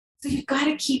So you've got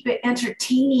to keep it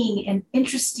entertaining and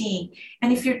interesting.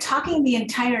 And if you're talking the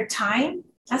entire time,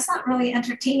 that's not really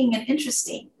entertaining and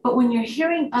interesting. But when you're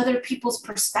hearing other people's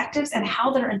perspectives and how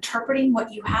they're interpreting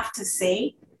what you have to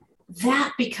say,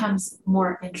 that becomes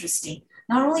more interesting,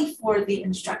 not only for the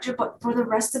instructor, but for the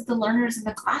rest of the learners in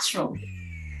the classroom.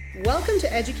 Welcome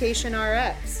to Education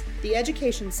RX. The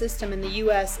education system in the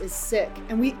U.S. is sick,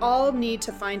 and we all need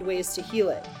to find ways to heal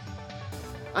it.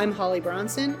 I'm Holly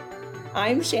Bronson.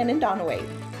 I'm Shannon Donaway.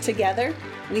 Together,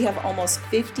 we have almost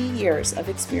 50 years of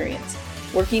experience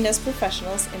working as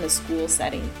professionals in a school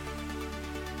setting.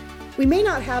 We may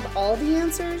not have all the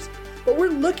answers, but we're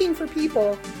looking for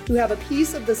people who have a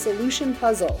piece of the solution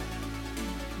puzzle.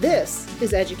 This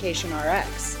is Education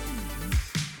RX.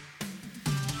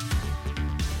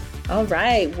 All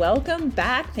right, welcome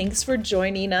back. Thanks for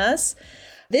joining us.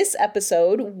 This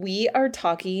episode,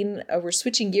 we're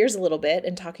switching gears a little bit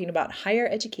and talking about higher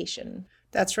education.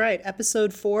 That's right.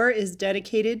 Episode 4 is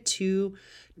dedicated to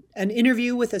an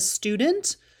interview with a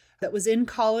student that was in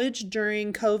college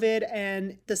during COVID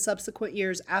and the subsequent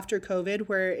years after COVID,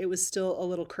 where it was still a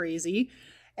little crazy.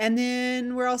 And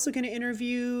then we're also going to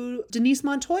interview Denise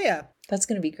Montoya. That's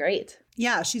going to be great.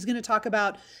 Yeah, she's going to talk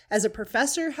about, as a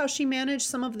professor, how she managed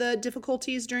some of the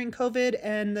difficulties during COVID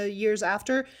and the years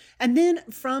after. And then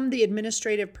from the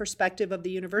administrative perspective of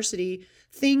the university,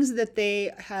 things that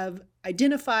they have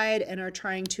identified and are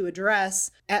trying to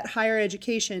address at higher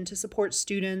education to support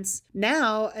students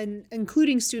now, and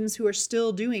including students who are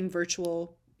still doing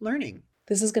virtual learning.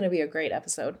 This is going to be a great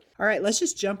episode. All right, let's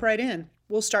just jump right in.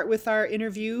 We'll start with our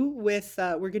interview with,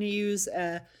 we're going to use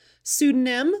a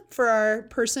pseudonym for our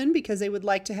person because they would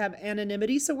like to have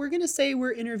anonymity. So we're going to say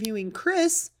we're interviewing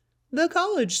Chris, the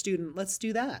college student. Let's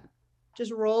do that.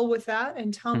 Just roll with that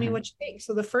and tell me what you think.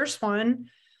 So the first one,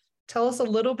 tell us a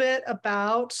little bit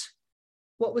about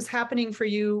what was happening for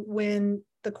you when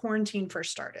the quarantine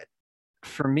first started.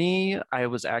 For me, I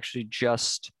was actually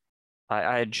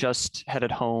I had just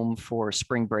headed home for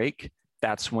spring break.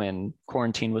 That's when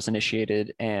quarantine was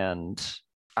initiated, and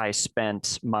I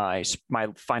spent my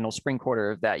final spring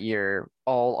quarter of that year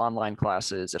all online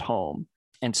classes at home.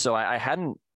 And so I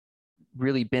hadn't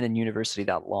really been in university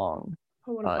that long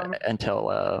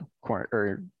until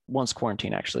once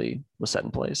quarantine actually was set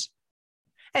in place.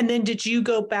 And then did you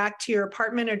go back to your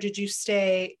apartment or did you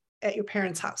stay at your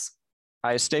parents' house?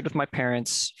 I stayed with my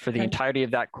parents for the entirety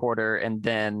of that quarter, and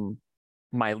then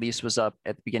my lease was up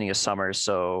at the beginning of summer.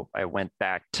 So I went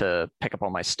back to pick up all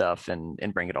my stuff and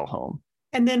bring it all home.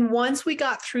 And then once we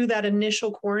got through that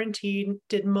initial quarantine,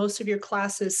 did most of your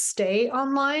classes stay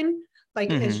online?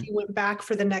 As you went back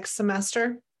for the next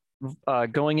semester?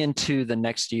 Going into the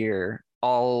next year,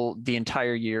 the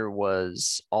entire year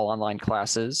was all online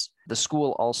classes. The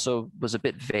school also was a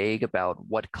bit vague about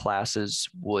what classes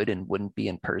would and wouldn't be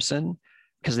in person,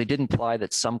 because they did imply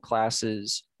that some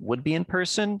classes would be in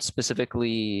person,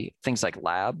 specifically things like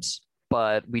labs,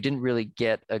 but we didn't really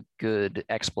get a good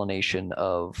explanation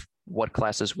of what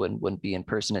classes would and wouldn't be in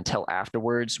person until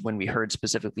afterwards, when we heard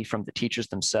specifically from the teachers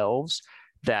themselves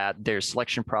that their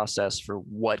selection process for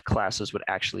what classes would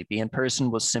actually be in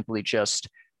person was simply just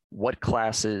what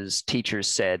classes teachers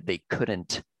said they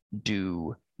couldn't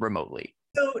do remotely.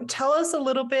 So tell us a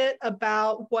little bit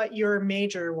about what your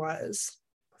major was.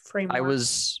 Framework. I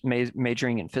was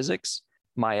majoring in physics.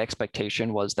 My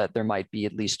expectation was that there might be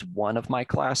at least one of my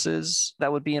classes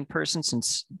that would be in person,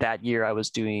 since that year I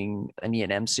was doing an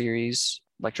E&M series,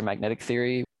 electromagnetic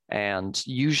theory. And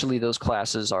usually those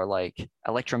classes are like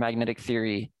electromagnetic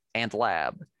theory and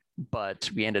lab, but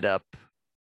we ended up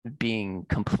being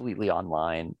completely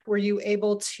online. Were you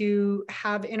able to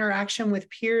have interaction with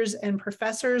peers and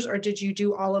professors, or did you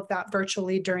do all of that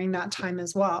virtually during that time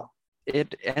as well?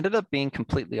 It ended up being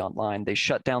completely online. They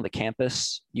shut down the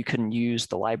campus. You couldn't use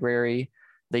the library.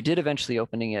 They did eventually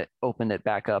open it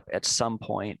back up at some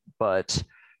point, but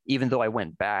even though I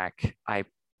went back, I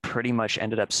pretty much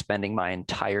ended up spending my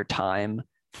entire time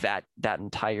that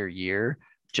entire year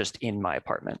just in my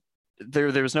apartment.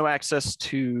 There was no access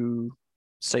to,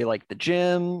 say, like the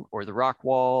gym or the rock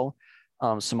wall.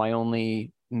 So my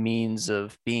only means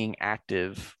of being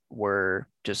active were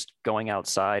just going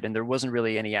outside, and there wasn't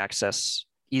really any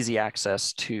easy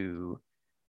access to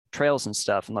trails and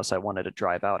stuff unless I wanted to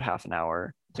drive out half an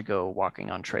hour to go walking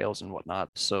on trails and whatnot.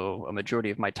 So a majority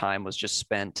of my time was just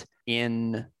spent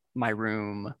in my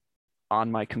room,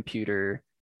 on my computer,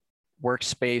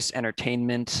 workspace,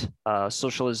 entertainment,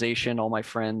 socialization, all my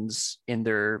friends at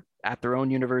their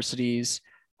own universities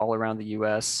all around the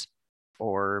US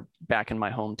or back in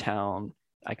my hometown.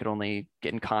 I could only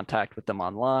get in contact with them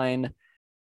online.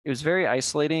 It was very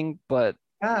isolating, but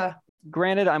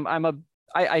Granted,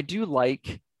 I do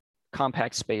like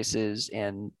compact spaces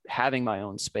and having my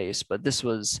own space, but this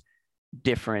was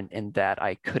different in that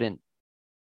I couldn't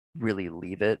really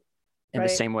leave it in the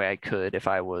Right. same way I could if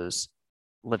I was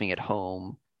living at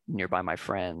home nearby my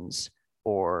friends,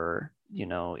 or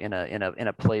in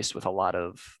a place with a lot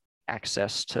of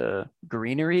access to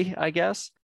greenery, I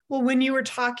guess. Well, when you were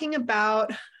talking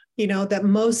about, that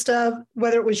most of,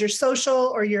 whether it was your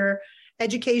social or your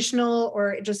educational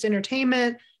or just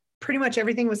entertainment, pretty much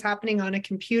everything was happening on a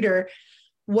computer.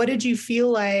 What did you feel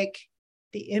like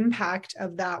the impact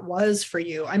of that was for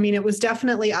you? I mean, it was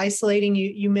definitely isolating.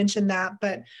 You mentioned that,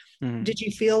 but did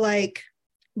you feel like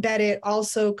that it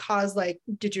also caused,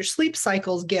 did your sleep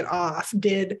cycles get off?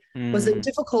 Was it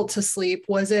difficult to sleep?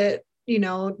 Was it,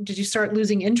 did you start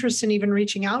losing interest in even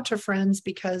reaching out to friends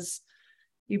because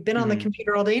you've been on the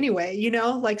computer all day anyway,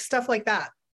 stuff like that?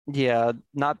 Yeah,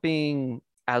 not being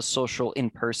as social in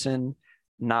person,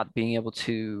 not being able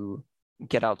to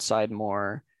get outside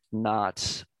more,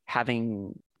 not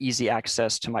having easy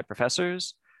access to my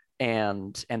professors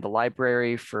and the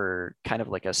library for kind of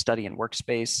like a study and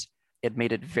workspace. It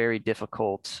made it very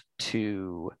difficult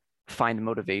to find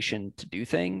motivation to do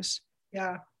things.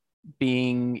 Yeah.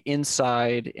 Being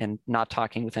inside and not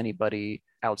talking with anybody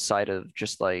outside of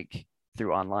just like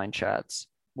through online chats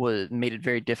made it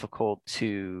very difficult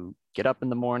to get up in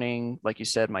the morning. Like you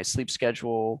said, my sleep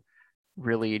schedule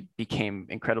really became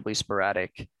incredibly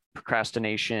sporadic.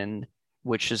 Procrastination,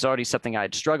 which is already something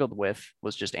I'd struggled with,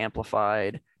 was just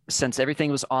amplified. Since everything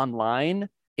was online,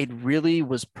 it really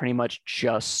was pretty much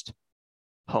just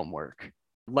homework.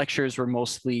 Lectures were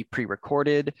mostly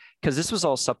pre-recorded, because this was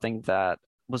all something that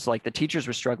was like the teachers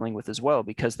were struggling with as well,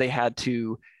 because they had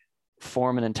to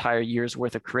form an entire year's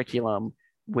worth of curriculum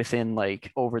within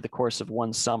like over the course of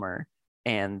one summer.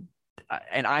 And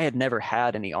I had never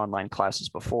had any online classes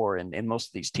before, and most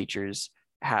of these teachers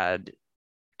had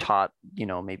taught,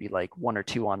 maybe like one or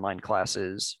two online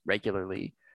classes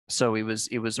regularly. So it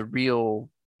was a real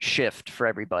shift for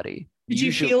everybody. Did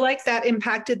you feel like that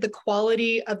impacted the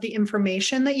quality of the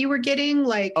information that you were getting?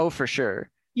 Oh, for sure.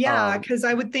 Yeah, because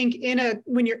I would think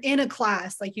when you're in a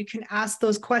class, like you can ask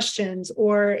those questions,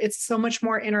 or it's so much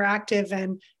more interactive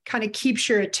and kind of keeps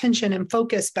your attention and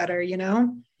focus better,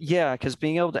 Yeah, because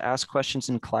being able to ask questions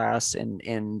in class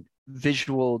and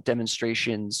visual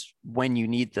demonstrations when you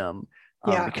need them,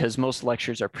 because most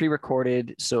lectures are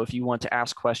pre-recorded. So if you want to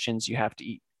ask questions, you have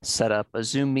to set up a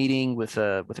Zoom meeting with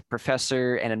a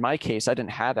professor. And in my case, I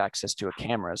didn't have access to a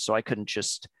camera, so I couldn't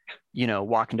just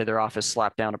walk into their office,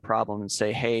 slap down a problem and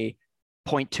say, hey,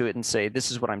 point to it and say,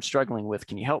 this is what I'm struggling with,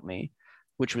 can you help me?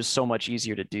 Which was so much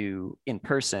easier to do in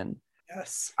person.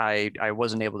 Yes. I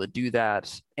wasn't able to do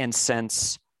that. And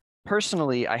since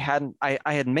personally, I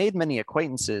had made many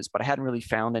acquaintances, but I hadn't really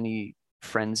found any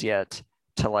friends yet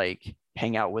to like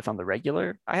hang out with on the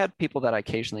regular. I had people that I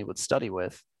occasionally would study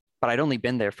with, but I'd only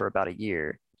been there for about a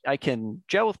year. I can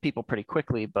gel with people pretty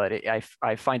quickly, but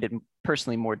I find it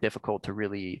personally more difficult to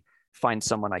really find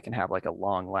someone I can have like a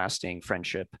long-lasting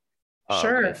friendship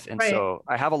with. And so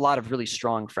I have a lot of really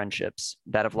strong friendships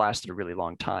that have lasted a really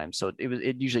long time. So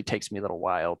it usually takes me a little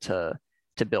while to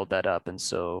build that up. And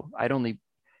so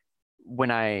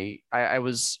when I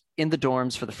was in the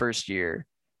dorms for the first year,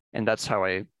 and that's how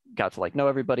I got to like know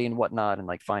everybody and whatnot and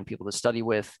like find people to study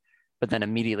with. But then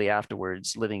immediately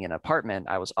afterwards, living in an apartment,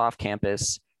 I was off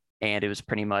campus, and it was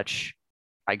pretty much,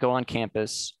 I go on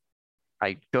campus,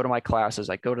 I go to my classes,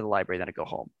 I go to the library, then I go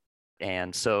home.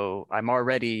 And so I'm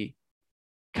already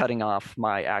cutting off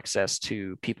my access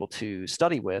to people to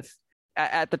study with.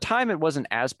 At the time, it wasn't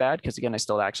as bad because, again, I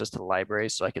still had access to the library,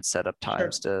 so I could set up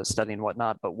times to study and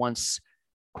whatnot. But once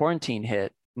quarantine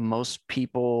hit, most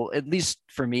people, at least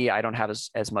for me, I don't have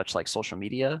as much like social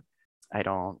media. I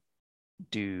don't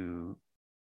do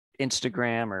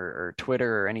Instagram or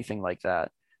Twitter or anything like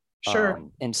that.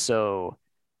 And so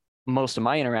most of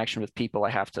my interaction with people, I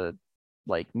have to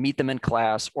like meet them in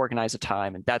class, organize a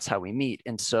time, and that's how we meet.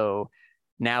 And so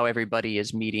now everybody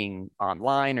is meeting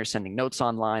online or sending notes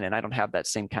online, and I don't have that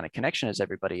same kind of connection as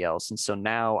everybody else. And so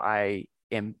now I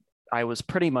was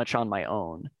pretty much on my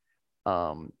own.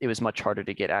 It was much harder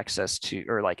to get access to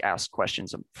or like ask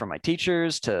questions from my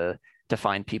teachers, to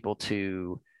find people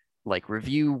to like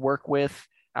review work with.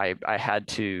 I had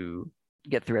to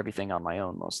get through everything on my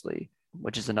own mostly,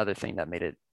 which is another thing that made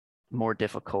it more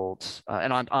difficult.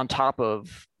 And on top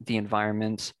of the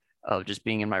environment of just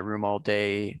being in my room all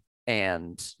day,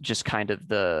 and just kind of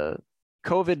the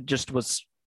COVID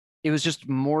it was just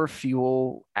more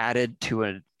fuel added to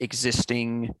an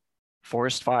existing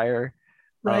forest fire,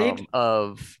 right?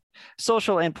 Of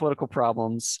social and political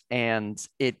problems, and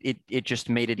it just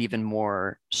made it even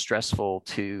more stressful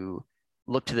to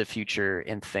look to the future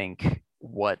and think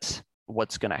what's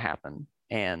going to happen,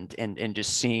 and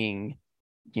just seeing,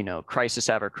 crisis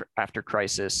after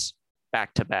crisis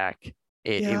back to back.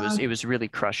 It was really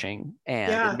crushing,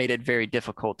 and it made it very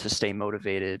difficult to stay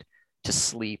motivated, to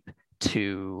sleep,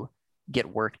 to get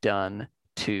work done,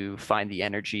 to find the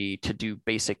energy to do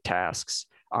basic tasks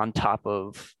on top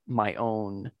of my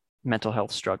own mental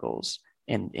health struggles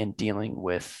and dealing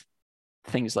with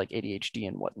things like ADHD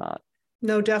and whatnot.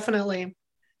 No, definitely.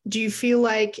 Do you feel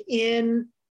like in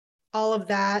all of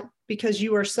that, because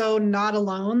you are so not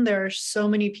alone, there are so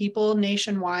many people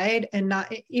nationwide and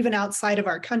not even outside of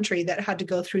our country that had to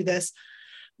go through this.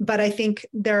 But I think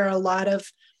there are a lot of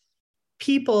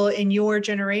people in your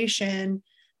generation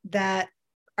that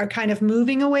are kind of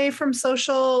moving away from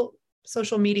social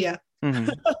media, mm-hmm.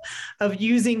 of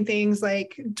using things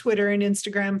like Twitter and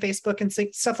Instagram, Facebook and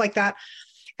stuff like that.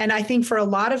 And I think for a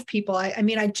lot of people, I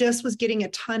mean, I just was getting a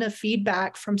ton of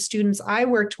feedback from students I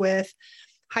worked with,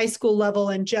 high school level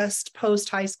and just post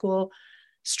high school,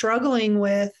 struggling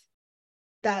with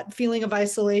that feeling of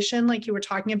isolation, like you were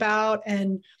talking about,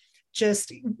 and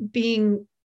just being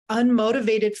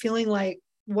unmotivated, feeling like,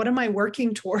 what am I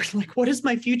working toward? Like, what is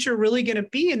my future really going to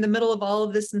be in the middle of all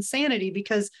of this insanity?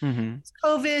 Because mm-hmm. it's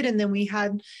COVID, and then we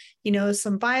had,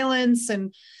 some violence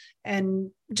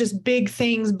and just big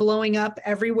things blowing up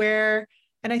everywhere.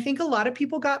 And I think a lot of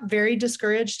people got very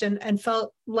discouraged and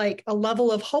felt like a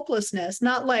level of hopelessness,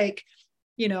 not like,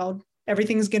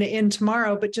 everything's going to end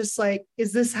tomorrow, but just like,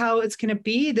 is this how it's going to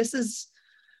be? This is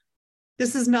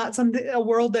not a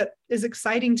world that is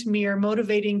exciting to me or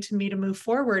motivating to me to move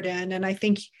forward in. And I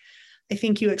think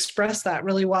you expressed that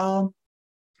really well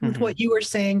with mm-hmm. what you were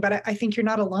saying, but I think you're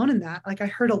not alone in that. Like, I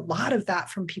heard a lot of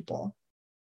that from people.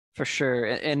 For sure.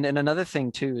 And another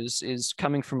thing too is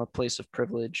coming from a place of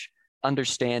privilege,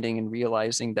 understanding and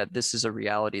realizing that this is a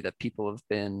reality that people have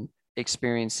been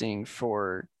experiencing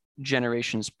for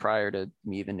generations prior to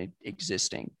me even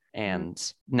existing. And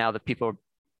mm-hmm. now that people are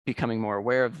becoming more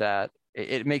aware of that,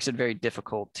 it makes it very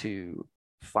difficult to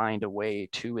find a way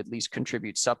to at least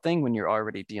contribute something when you're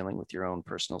already dealing with your own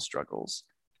personal struggles.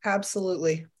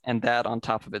 Absolutely. And that on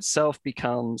top of itself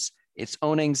becomes its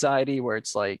own anxiety, where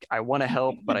it's like, I want to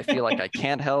help, but I feel like I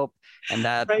can't help. And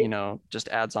that, right. Just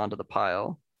adds on to the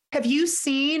pile. Have you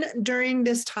seen during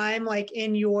this time, like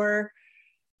in your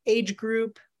age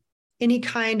group, any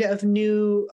kind of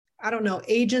new,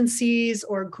 agencies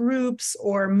or groups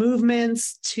or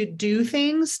movements to do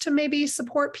things to maybe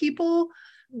support people?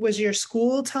 Was your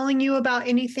school telling you about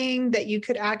anything that you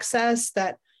could access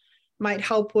that might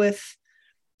help with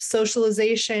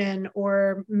socialization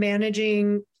or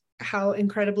managing how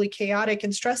incredibly chaotic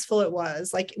and stressful it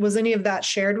was? Like, was any of that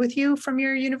shared with you from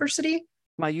your university?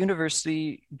 My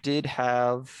university did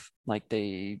have,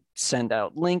 they send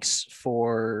out links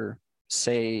for,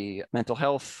 say, mental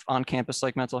health on campus,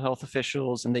 like mental health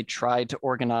officials, and they tried to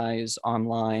organize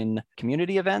online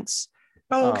community events.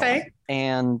 Oh, okay.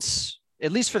 And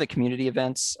at least for the community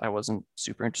events, I wasn't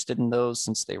super interested in those,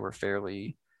 since they were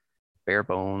fairly bare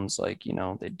bones. They'd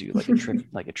do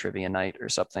like a trivia night or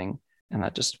something, and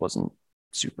that just wasn't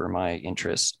super my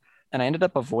interest. And I ended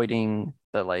up avoiding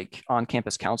the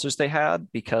on-campus counselors they had,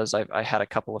 because I had a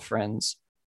couple of friends.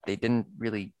 They didn't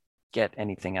really get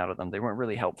anything out of them. They weren't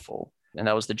really helpful. And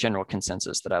that was the general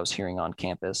consensus that I was hearing on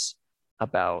campus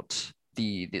about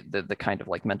the kind of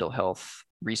mental health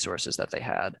resources that they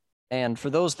had. And for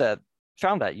those that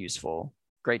found that useful,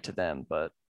 great to them.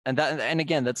 And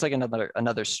again, that's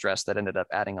another stress that ended up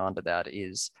adding on to that,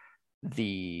 is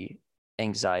the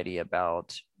anxiety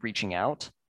about reaching out.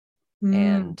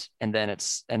 And then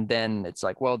it's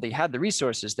like, well, they had the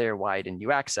resources there, why didn't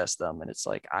you access them? And it's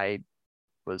like, I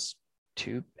was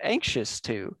too anxious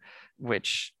to,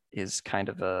 which is kind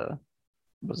of a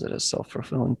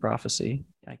self-fulfilling prophecy?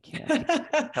 I can't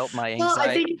help my anxiety. Well,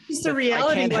 I think it's just a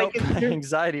reality. I can't help my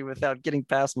anxiety without getting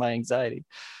past my anxiety.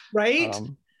 Right.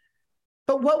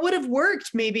 But what would have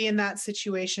worked maybe in that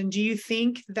situation? Do you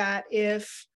think that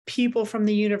if people from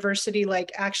the university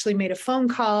actually made a phone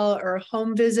call or a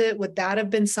home visit, would that have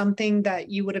been something that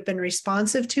you would have been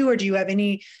responsive to? Or do you have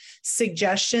any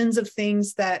suggestions of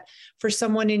things that for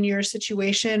someone in your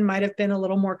situation might have been a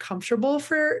little more comfortable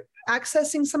for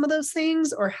accessing some of those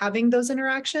things or having those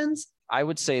interactions? I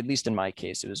would say, at least in my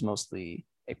case, it was mostly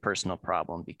a personal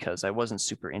problem, because I wasn't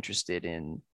super interested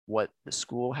in what the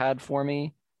school had for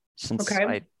me, since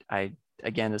I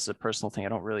again, this is a personal thing. I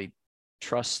don't really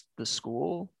trust the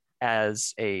school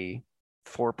as a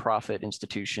for-profit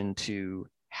institution to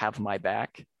have my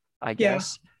back, I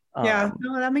guess. Yeah,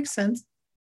 no, that makes sense.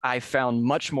 I found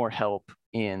much more help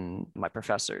in my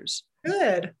professors.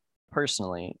 Good.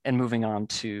 Personally. And moving on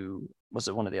to, was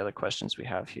it one of the other questions we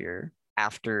have here?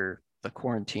 After the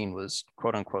quarantine was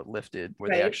quote unquote lifted, where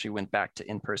they actually went back to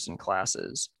in-person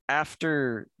classes.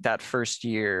 After that first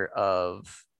year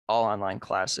of all online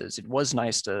classes, it was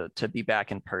nice to be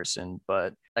back in person.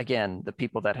 But again, the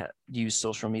people that used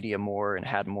social media more and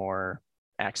had more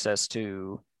access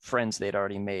to friends they'd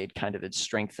already made, kind of, it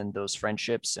strengthened those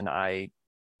friendships. And I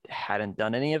hadn't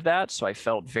done any of that. So I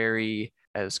felt very,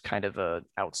 as kind of a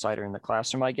outsider in the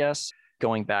classroom, I guess.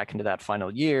 Going back into that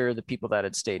final year, the people that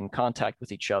had stayed in contact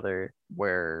with each other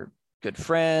were good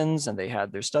friends and they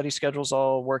had their study schedules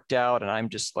all worked out. And I'm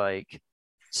just like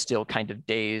still kind of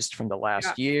dazed from the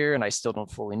last year, and I still don't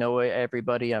fully know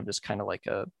everybody. I'm just kind of like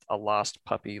a lost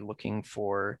puppy looking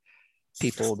for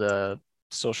people to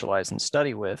socialize and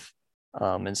study with.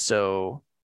 And so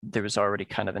there was already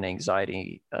kind of an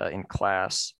anxiety in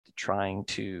class trying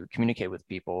to communicate with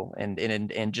people,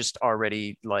 and just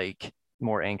already like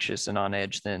more anxious and on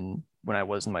edge than when I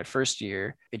was in my first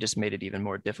year. It just made it even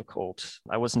more difficult.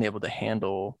 I wasn't able to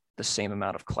handle the same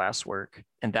amount of classwork,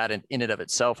 and that in and of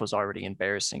itself was already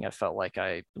embarrassing. I felt like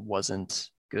I wasn't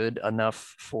good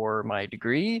enough for my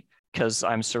degree because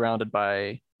I'm surrounded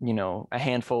by, a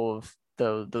handful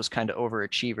of those kind of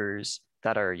overachievers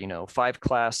that are, 5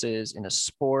 classes in a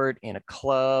sport, in a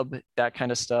club, that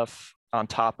kind of stuff, on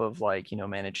top of like,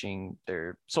 managing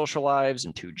their social lives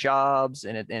and 2 jobs.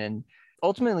 And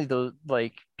ultimately, the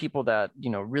like people that,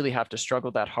 really have to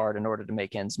struggle that hard in order to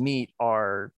make ends meet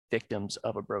are victims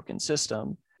of a broken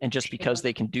system. And just because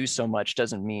they can do so much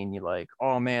doesn't mean you like,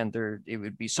 oh man, it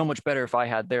would be so much better if I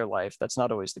had their life. That's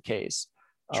not always the case.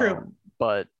 True.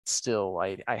 But still,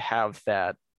 I have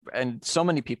that. And so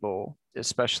many people,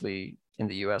 especially in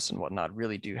the US and whatnot,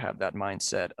 really do have that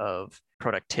mindset of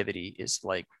productivity is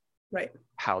like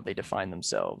how they define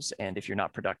themselves. And if you're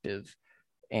not productive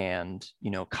and,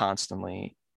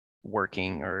 constantly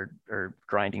working or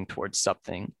grinding towards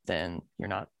something, then you're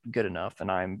not good enough.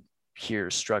 And I'm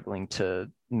here struggling to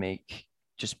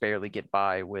just barely get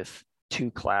by with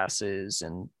 2 classes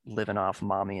and living off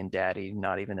mommy and daddy,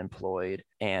 not even employed.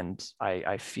 And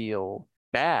I feel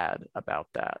bad about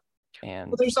that.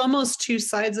 And there's almost 2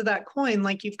 sides of that coin.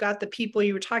 Like you've got the people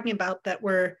you were talking about that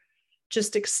were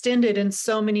just extended in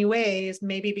so many ways,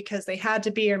 maybe because they had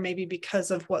to be, or maybe because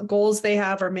of what goals they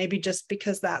have, or maybe just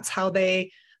because that's how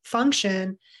they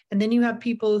function. And then you have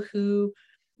people who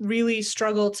really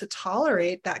struggle to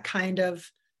tolerate that kind of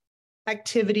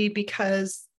activity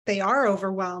because they are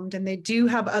overwhelmed and they do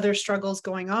have other struggles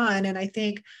going on. And I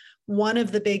think one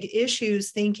of the big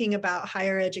issues thinking about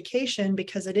higher education,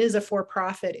 because it is a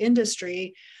for-profit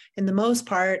industry in the most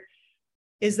part,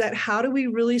 is that how do we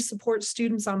really support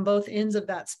students on both ends of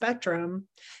that spectrum?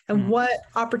 And what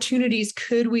opportunities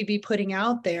could we be putting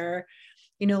out there?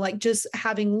 Like just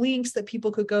having links that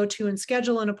people could go to and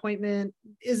schedule an appointment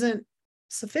isn't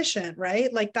sufficient,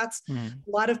 right? Like that's a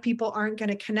lot of people aren't going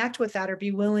to connect with that or be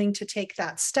willing to take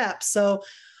that step. So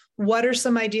what are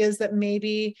some ideas that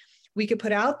maybe we could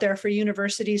put out there for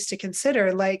universities to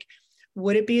consider? Like,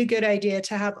 would it be a good idea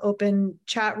to have open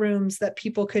chat rooms that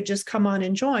people could just come on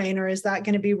and join? Or is that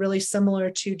going to be really similar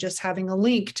to just having a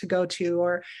link to go to?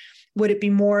 Or would it be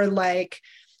more like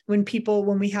when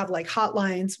we have like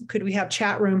hotlines, could we have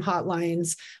chat room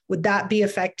hotlines? Would that be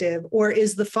effective? Or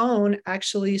is the phone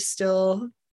actually still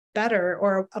better,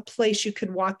 or a place you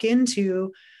could walk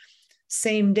into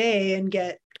same day and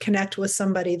connect with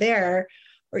somebody there?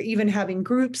 Or even having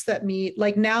groups that meet,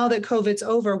 like now that COVID's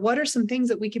over, what are some things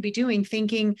that we could be doing,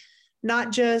 thinking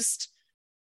not just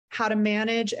how to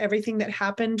manage everything that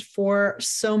happened for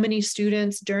so many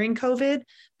students during COVID,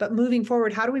 but moving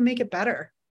forward, how do we make it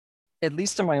better? At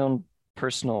least in my own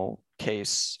personal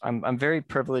case, I'm very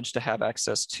privileged to have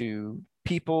access to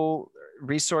people,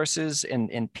 resources,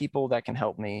 and people that can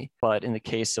help me. But in the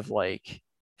case of like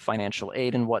financial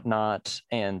aid and whatnot,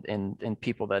 and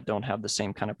people that don't have the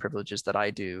same kind of privileges that I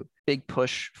do, big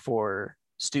push for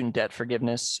student debt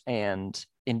forgiveness and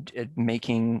in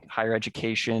making higher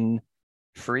education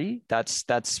free. That's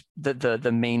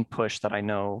the main push that I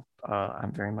know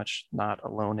I'm very much not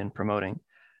alone in promoting.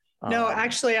 No,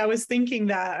 actually, I was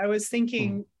thinking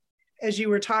as you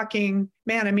were talking,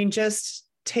 man, I mean, just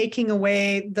taking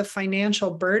away the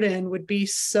financial burden would be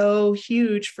so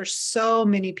huge for so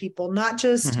many people, not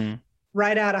just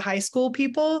right out of high school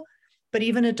people, but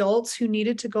even adults who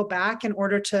needed to go back in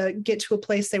order to get to a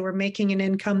place they were making an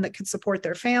income that could support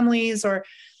their families, or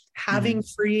having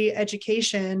free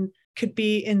education could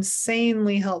be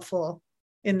insanely helpful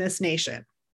in this nation.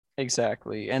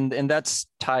 Exactly. And that's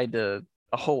tied to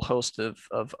a whole host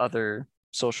of other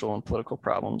social and political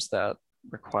problems that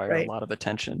require a lot of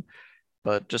attention.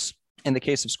 But just in the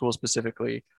case of schools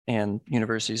specifically and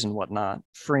universities and whatnot,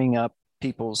 freeing up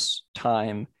people's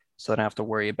time so they don't have to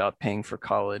worry about paying for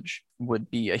college would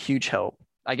be a huge help.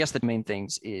 I guess the main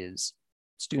things is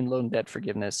student loan debt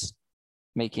forgiveness,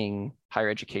 making higher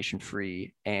education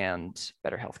free, and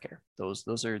better healthcare. Those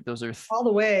are all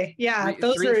the way. Yeah,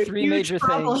 those are three major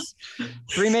things.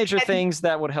 Three major things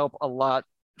that would help a lot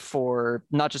for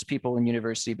not just people in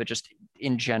university, but just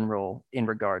in general in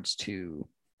regards to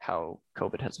how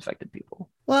COVID has affected people.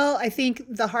 Well, I think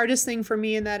the hardest thing for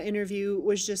me in that interview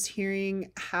was just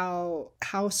hearing how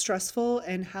stressful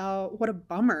and what a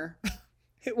bummer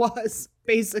it was,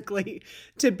 basically,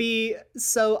 to be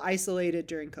so isolated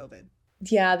during COVID.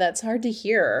 Yeah, that's hard to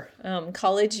hear.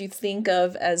 College you think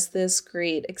of as this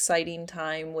great, exciting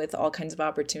time with all kinds of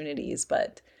opportunities,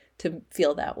 but to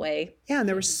feel that way. Yeah, and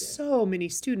there were so many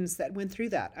students that went through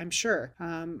that, I'm sure.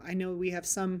 I know we have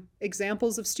some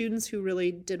examples of students who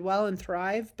really did well and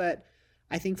thrive, but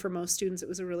I think for most students, it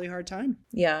was a really hard time.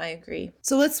 Yeah, I agree.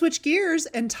 So let's switch gears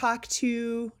and talk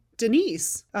to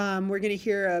Denise. We're going to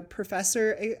hear a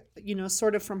professor,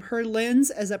 sort of from her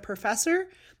lens as a professor,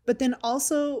 but then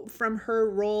also from her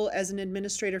role as an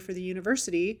administrator for the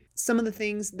university, some of the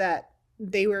things that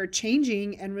they were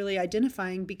changing and really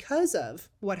identifying because of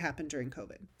what happened during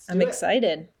COVID. I'm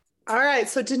excited. All right.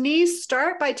 So Denise,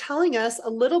 start by telling us a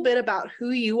little bit about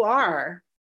who you are.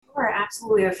 Sure,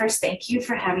 absolutely. First, thank you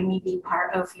for having me be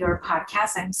part of your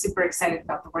podcast. I'm super excited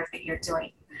about the work that you're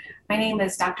doing. My name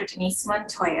is Dr. Denise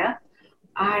Montoya.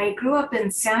 I grew up in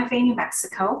Santa Fe, New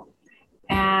Mexico,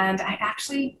 and I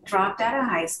actually dropped out of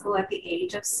high school at the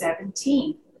age of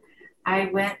 17. I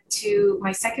went to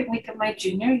my second week of my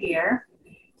junior year,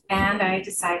 and I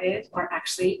decided, or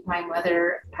actually my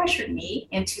mother pressured me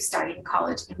into starting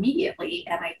college immediately,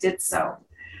 and I did so.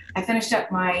 I finished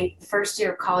up my first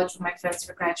year of college when my friends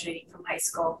were graduating from high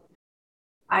school.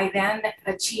 I then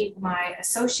achieved my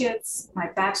associates, my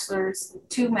bachelor's,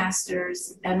 2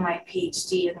 masters, and my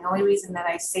PhD. And the only reason that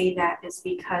I say that is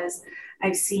because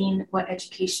I've seen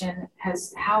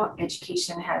how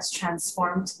education has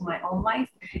transformed my own life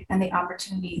and the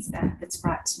opportunities that it's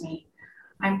brought to me.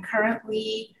 I'm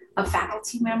currently a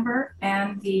faculty member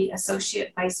and the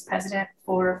Associate Vice President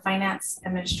for Finance,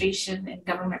 Administration, and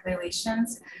Government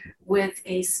Relations with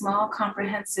a small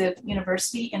comprehensive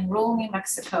university in rural New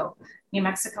Mexico,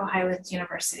 Highlands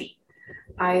University.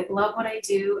 I love what I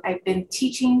do. I've been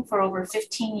teaching for over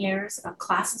 15 years, a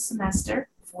class a semester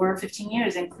for 15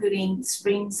 years, including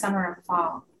spring, summer, and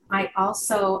fall. I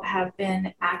also have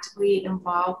been actively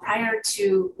involved prior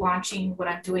to launching what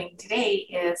I'm doing today.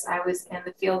 I was in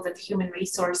the field of human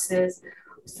resources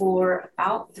for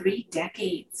about 3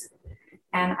 decades.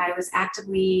 And I was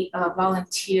actively a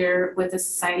volunteer with the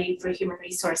Society for Human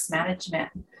Resource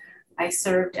Management. I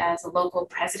served as a local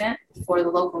president for the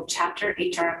local chapter,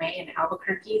 HRMA in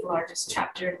Albuquerque, the largest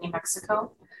chapter in New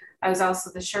Mexico. I was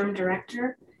also the SHRM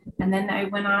director. And then I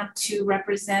went on to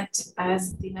represent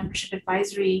as the membership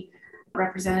advisory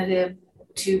representative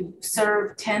to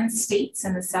serve 10 states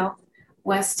in the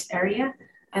Southwest area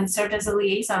and served as a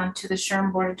liaison to the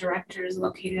SHRM board of directors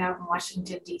located out in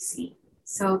Washington, D.C.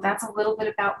 So that's a little bit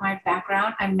about my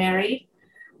background. I'm married.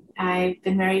 I've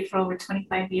been married for over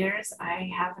 25 years. I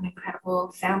have an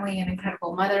incredible family, an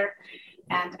incredible mother,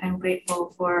 and I'm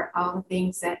grateful for all the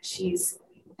things that she's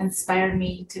inspired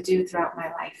me to do throughout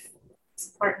my life.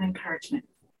 Support and encouragement.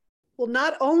 Well,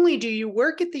 not only do you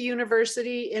work at the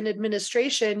university in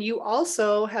administration, you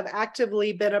also have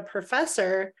actively been a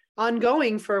professor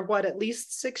ongoing for at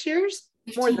least 6 years?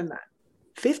 15. More than that.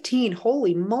 15,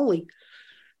 holy moly.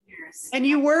 Years. And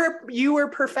you were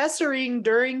professoring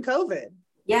during COVID.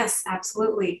 Yes,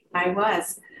 absolutely. I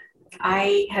was.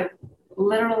 I have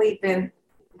literally been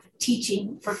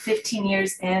teaching for 15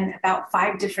 years in about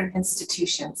 5 different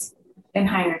institutions in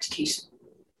higher education.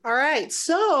 All right.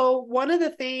 So one of the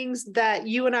things that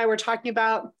you and I were talking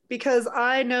about, because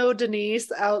I know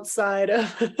Denise outside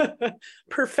of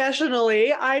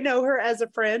professionally, I know her as a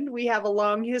friend. We have a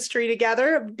long history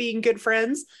together of being good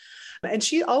friends, and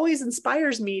she always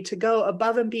inspires me to go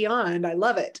above and beyond. I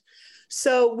love it.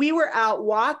 So we were out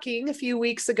walking a few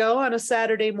weeks ago on a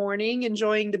Saturday morning,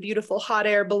 enjoying the beautiful hot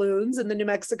air balloons in the New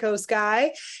Mexico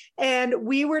sky. And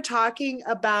we were talking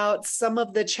about some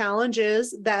of the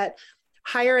challenges that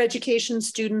higher education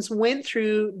students went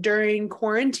through during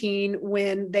quarantine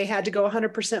when they had to go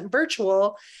 100%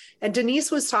 virtual. And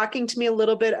Denise was talking to me a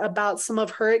little bit about some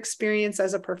of her experience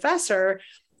as a professor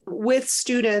with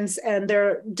students and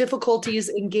their difficulties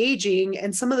engaging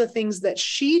and some of the things that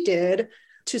she did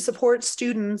to support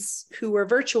students who were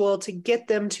virtual to get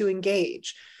them to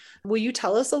engage. Will you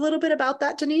tell us a little bit about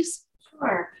that, Denise?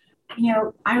 Sure.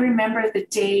 I remember the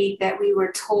day that we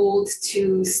were told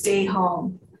to stay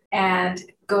home and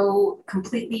go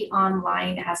completely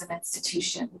online as an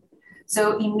institution.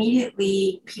 So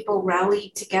immediately people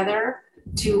rallied together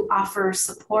to offer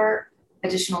support,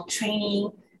 additional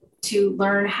training, to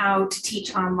learn how to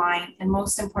teach online, and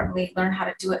most importantly, learn how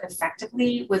to do it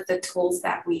effectively with the tools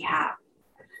that we have.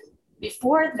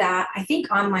 Before that, I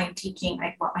think online teaching,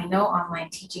 I know online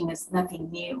teaching is nothing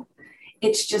new.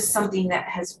 It's just something that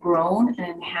has grown and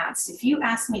enhanced. If you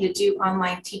asked me to do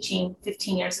online teaching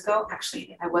 15 years ago,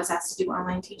 actually, I was asked to do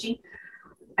online teaching,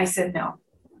 I said no.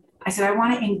 I said, I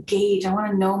want to engage. I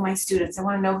want to know my students. I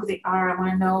want to know who they are. I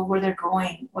want to know where they're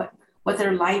going, what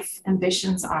their life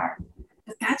ambitions are.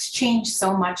 But that's changed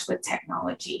so much with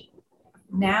technology.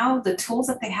 Now the tools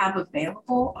that they have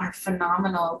available are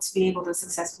phenomenal to be able to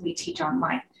successfully teach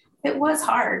online. It was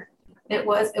hard. It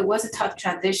was a tough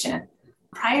transition.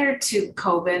 Prior to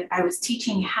COVID, I was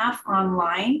teaching half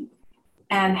online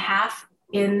and half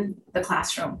in the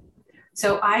classroom.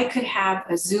 So I could have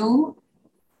a Zoom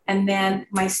and then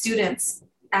my students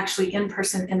actually in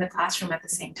person in the classroom at the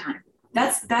same time.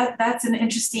 That's an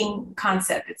interesting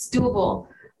concept. It's doable,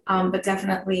 but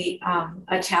definitely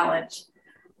a challenge.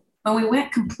 When we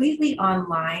went completely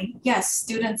online, yes,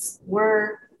 students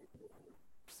were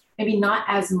maybe not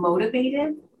as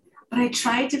motivated, but I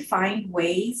tried to find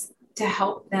ways to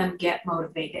help them get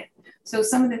motivated. So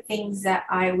some of the things that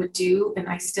I would do, and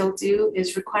I still do,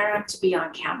 is require them to be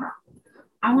on camera.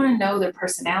 I want to know their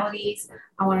personalities.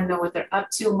 I want to know what they're up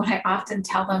to. And what I often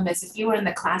tell them is if you were in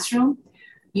the classroom,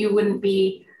 you wouldn't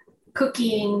be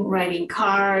cooking, writing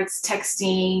cards,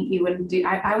 texting. You wouldn't do,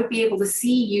 I would be able to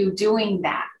see you doing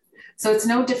that. So it's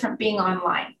no different being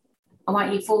online. I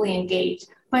want you fully engaged.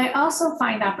 But I also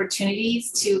find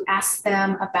opportunities to ask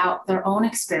them about their own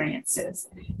experiences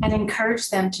and encourage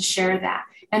them to share that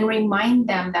and remind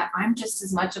them that I'm just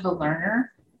as much of a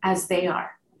learner as they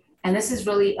are. And this is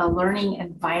really a learning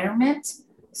environment.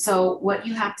 So what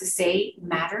you have to say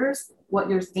matters, what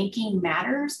you're thinking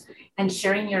matters, and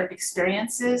sharing your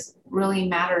experiences really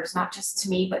matters, not just to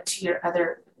me, but to your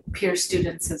other peer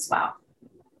students as well.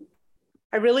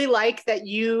 I really like that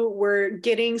you were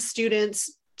getting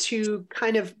students to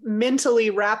kind of mentally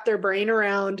wrap their brain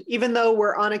around, even though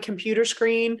we're on a computer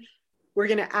screen, we're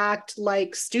going to act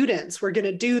like students. We're going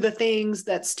to do the things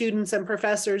that students and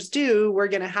professors do. We're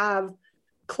going to have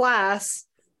class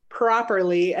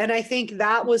properly. And I think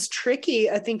that was tricky.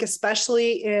 I think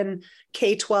especially in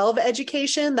K-12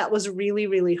 education, that was really,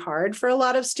 really hard for a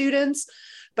lot of students.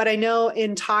 But I know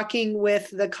in talking with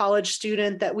the college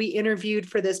student that we interviewed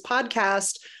for this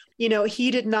podcast,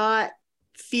 he did not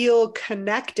feel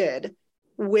connected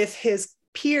with his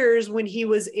peers when he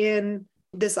was in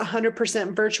this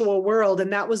 100% virtual world.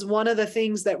 And that was one of the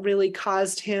things that really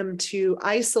caused him to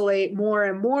isolate more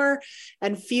and more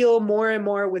and feel more and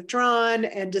more withdrawn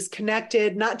and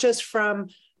disconnected, not just from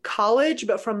college,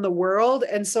 but from the world.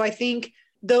 And so I think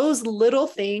those little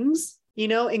things,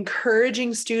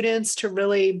 encouraging students to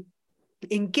really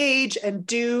engage and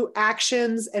do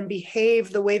actions and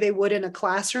behave the way they would in a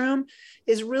classroom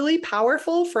is really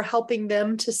powerful for helping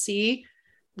them to see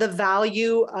the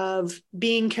value of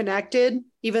being connected,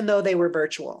 even though they were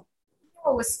virtual.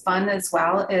 What was fun as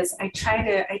well is I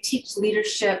teach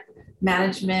leadership,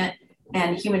 management,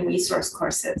 and human resource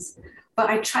courses, but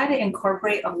I try to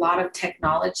incorporate a lot of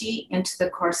technology into the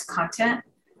course content,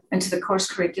 into the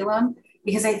course curriculum,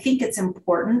 because I think it's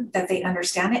important that they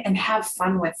understand it and have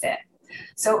fun with it.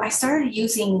 So I started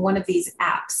using one of these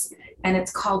apps, and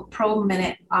it's called Pro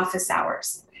Minute Office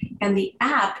Hours. And the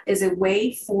app is a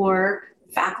way for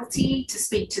faculty to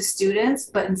speak to students,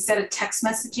 but instead of text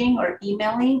messaging or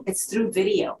emailing, it's through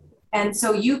video. And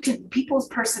so people's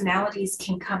personalities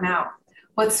can come out.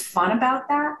 What's fun about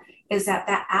that is that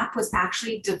app was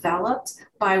actually developed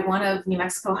by one of New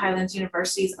Mexico Highlands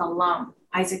University's alum,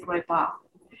 Isaac Roybal.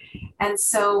 And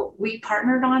so we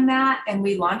partnered on that and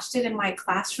we launched it in my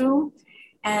classroom.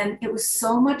 And it was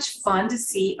so much fun to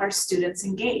see our students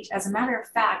engage. As a matter of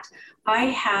fact, I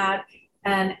had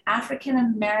an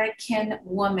African-American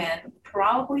woman,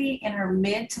 probably in her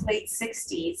mid to late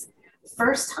 60s,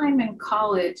 first time in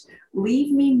college,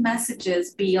 leave me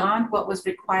messages beyond what was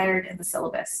required in the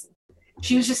syllabus.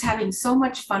 She was just having so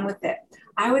much fun with it.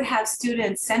 I would have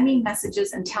students send me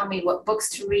messages and tell me what books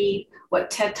to read, what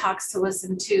TED Talks to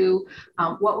listen to,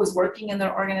 what was working in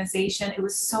their organization. It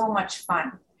was so much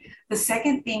fun. The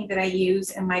second thing that I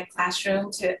use in my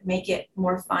classroom to make it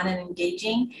more fun and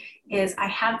engaging is I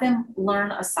have them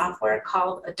learn a software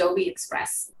called Adobe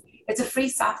Express. It's a free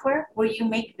software where you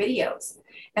make videos.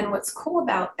 And what's cool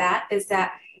about that is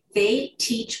that they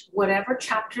teach whatever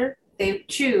chapter they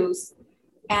choose,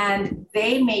 and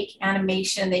they make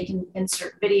animation. They can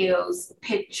insert videos,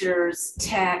 pictures,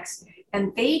 text,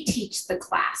 and they teach the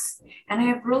class. And I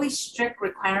have really strict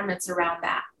requirements around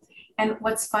that. And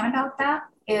what's fun about that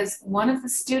is one of the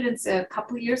students a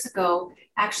couple of years ago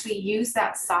actually used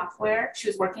that software. She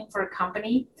was working for a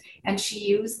company, and she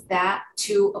used that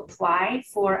to apply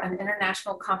for an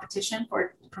international competition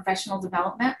for professional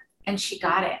development, and she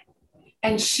got it.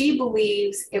 And she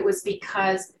believes it was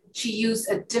because she used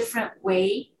a different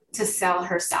way to sell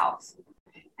herself.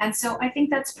 And so I think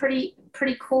that's pretty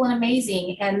cool and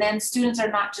amazing. And then students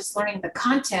are not just learning the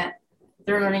content,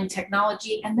 they're learning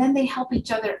technology, and then they help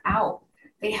each other out.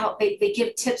 They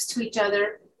give tips to each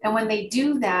other. And when they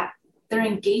do that, they're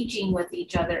engaging with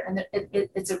each other. And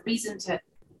it's a reason to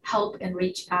help and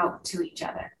reach out to each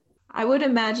other. I would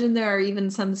imagine there are even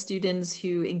some students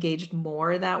who engaged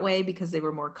more that way because they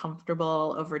were more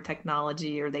comfortable over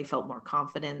technology, or they felt more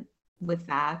confident with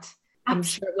that. I'm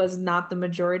sure it was not the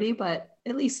majority, but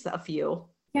at least a few.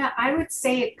 Yeah, I would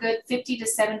say a good 50 to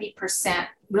 70%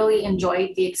 really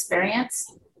enjoyed the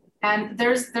experience. And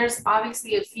there's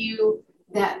obviously a few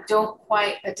that don't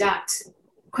quite adapt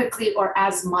quickly or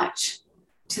as much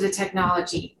to the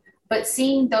technology. But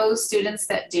seeing those students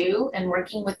that do and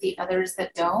working with the others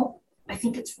that don't, I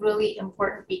think it's really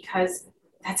important, because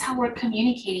that's how we're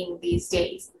communicating these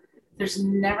days. There's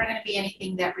never going to be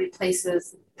anything that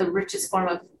replaces the richest form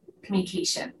of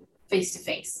communication,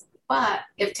 face-to-face. But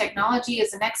if technology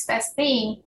is the next best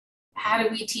thing, how do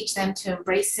we teach them to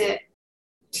embrace it,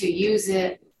 to use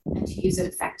it, and to use it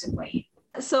effectively?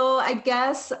 So I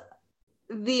guess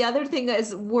the other thing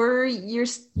is, were your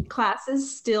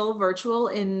classes still virtual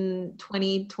in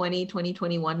 2020,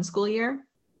 2021 school year?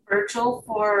 Virtual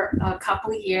for a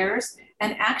couple of years.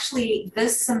 And actually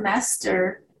this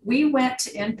semester, we went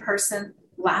to in-person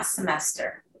last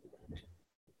semester.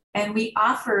 And we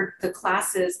offered the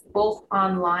classes both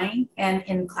online and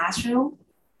in classroom.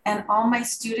 And all my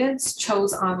students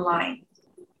chose online.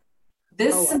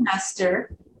 This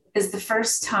semester is the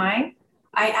first time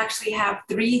I actually have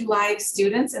 3 live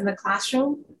students in the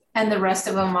classroom and the rest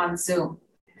of them on Zoom.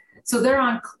 So they're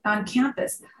on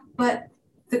campus. But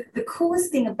the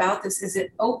coolest thing about this is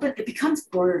it becomes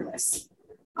borderless.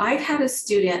 I've had a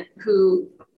student who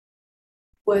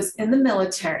was in the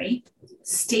military,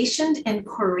 stationed in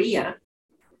Korea,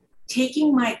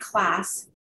 taking my class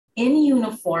in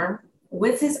uniform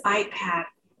with his iPad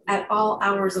at all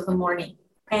hours of the morning.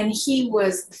 And he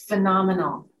was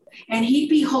phenomenal. And he'd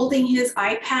be holding his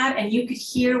iPad and you could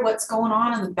hear what's going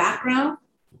on in the background,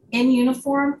 in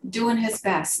uniform, doing his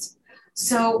best.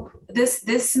 So this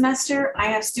semester, I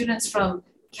have students from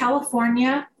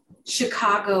California,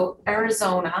 Chicago,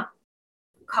 Arizona,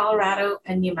 Colorado,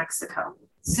 and New Mexico.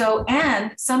 So,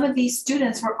 and some of these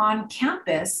students were on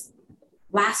campus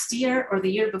last year or the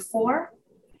year before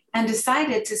and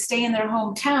decided to stay in their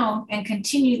hometown and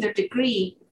continue their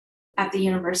degree at the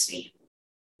university.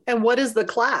 And what is the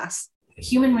class?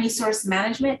 Human resource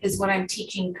management is what I'm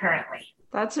teaching currently.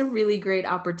 That's a really great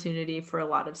opportunity for a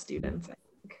lot of students, I think.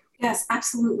 Yes,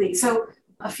 absolutely. So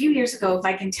a few years ago, if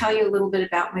I can tell you a little bit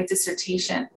about my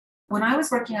dissertation, when I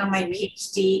was working on my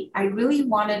PhD, I really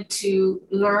wanted to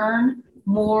learn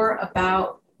more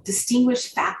about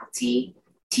distinguished faculty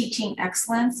teaching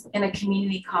excellence in a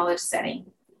community college setting.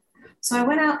 So I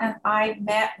went out and I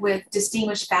met with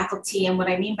distinguished faculty. And what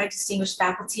I mean by distinguished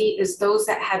faculty is those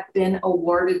that have been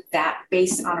awarded that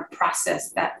based on a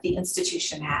process that the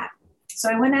institution had. So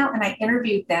I went out and I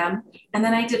interviewed them, and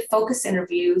then I did focus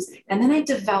interviews, and then I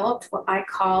developed what I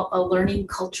call a learning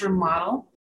culture model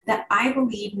that I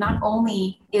believe not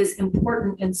only is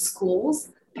important in schools,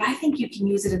 but I think you can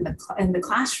use it in the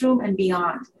classroom and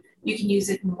beyond. You can use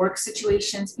it in work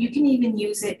situations. You can even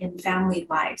use it in family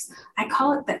lives. I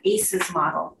call it the AACCES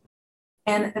model.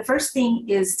 And the first thing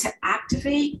is to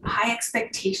activate high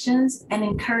expectations and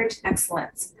encourage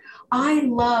excellence. I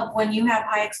love when you have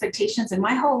high expectations. And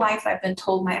my whole life, I've been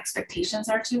told my expectations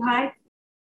are too high.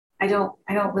 I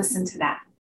don't listen to that.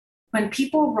 When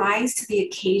people rise to the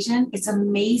occasion, it's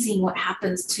amazing what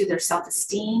happens to their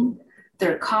self-esteem,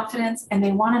 their confidence, and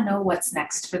they want to know what's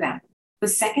next for them. The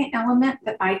second element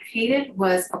that I created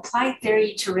was apply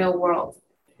theory to real world.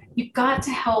 You've got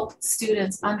to help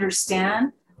students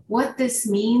understand what this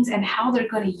means and how they're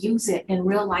going to use it in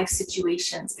real life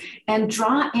situations, and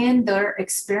draw in their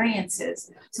experiences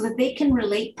so that they can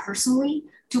relate personally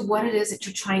to what it is that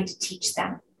you're trying to teach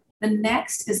them. The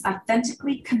next is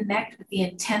authentically connect with the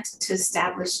intent to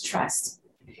establish trust.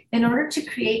 In order to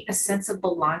create a sense of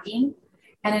belonging,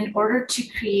 And in order to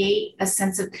create a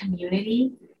sense of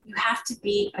community, you have to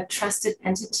be a trusted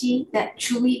entity that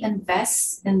truly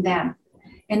invests in them,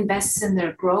 invests in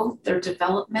their growth, their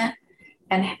development,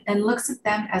 and looks at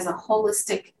them as a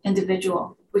holistic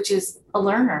individual, which is a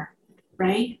learner,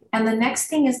 right? And the next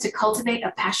thing is to cultivate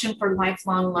a passion for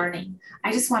lifelong learning.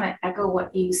 I just want to echo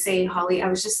what you say, Holly. I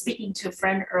was just speaking to a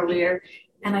friend earlier,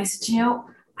 and I said,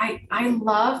 I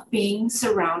love being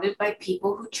surrounded by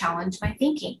people who challenge my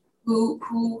thinking,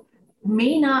 who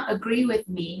may not agree with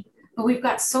me, but we've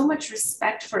got so much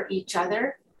respect for each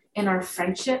other in our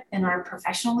friendship, in our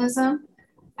professionalism,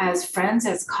 as friends,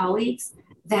 as colleagues,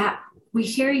 that we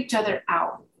hear each other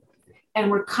out. And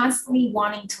we're constantly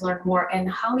wanting to learn more. And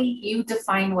Holly, you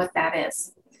define what that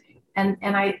is. And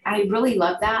I really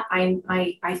love that.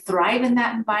 I thrive in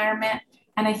that environment.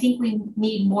 And I think we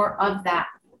need more of that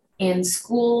in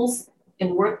schools, in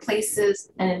workplaces,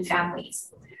 and in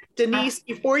families. Denise,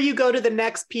 before you go to the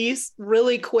next piece,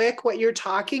 really quick, what you're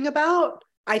talking about,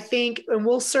 I think, and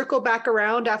we'll circle back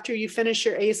around after you finish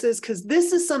your AACES, because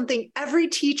this is something every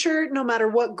teacher, no matter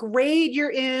what grade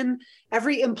you're in,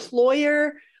 every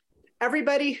employer,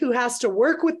 everybody who has to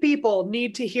work with people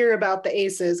need to hear about the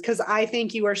AACES, because I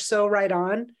think you are so right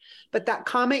on. But that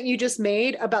comment you just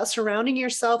made about surrounding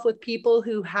yourself with people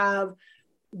who have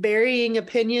varying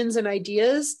opinions and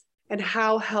ideas and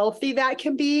how healthy that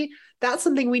can be, that's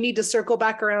something we need to circle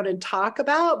back around and talk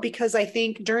about, because I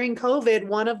think during COVID,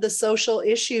 one of the social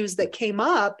issues that came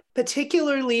up,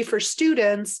 particularly for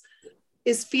students,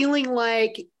 is feeling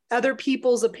like other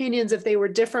people's opinions, if they were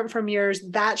different from yours,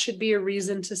 that should be a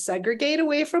reason to segregate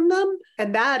away from them.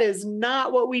 And that is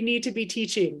not what we need to be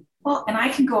teaching. Well, and I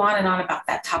can go on and on about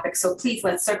that topic. So please,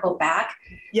 let's circle back.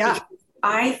 Yeah.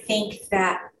 I think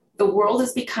that the world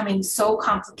is becoming so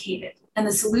complicated, and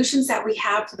the solutions that we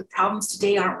have to the problems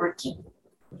today aren't working.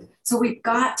 So we've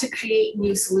got to create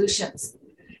new solutions.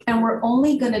 And we're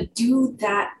only going to do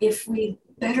that if we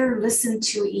better listen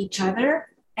to each other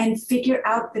and figure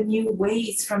out the new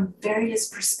ways from various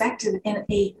perspectives in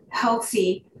a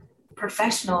healthy,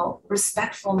 professional,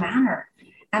 respectful manner.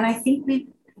 And I think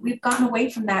we've gotten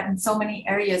away from that in so many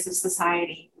areas of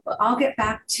society. But I'll get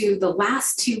back to the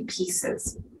last two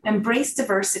pieces. Embrace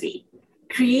diversity.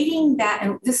 Creating that,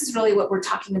 and this is really what we're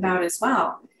talking about as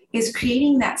well, is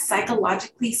creating that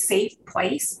psychologically safe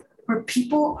place where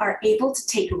people are able to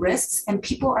take risks and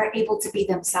people are able to be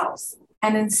themselves.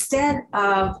 And instead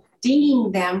of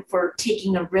dinging them for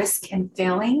taking a risk and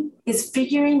failing, is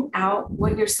figuring out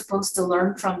what you're supposed to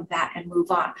learn from that and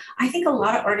move on. I think a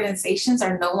lot of organizations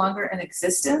are no longer in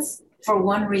existence for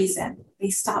one reason: they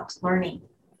stopped learning,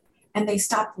 and they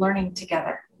stopped learning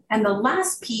together. And the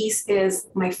last piece is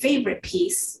my favorite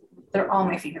piece, they're all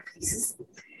my favorite pieces,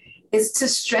 is to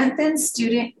strengthen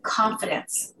student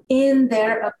confidence in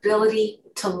their ability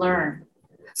to learn.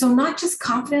 So not just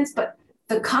confidence, but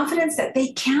the confidence that they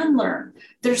can learn.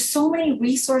 There's so many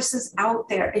resources out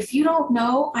there. If you don't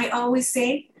know, I always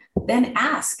say, then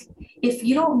ask. If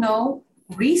you don't know,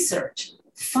 research,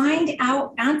 find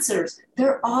out answers.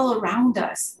 They're all around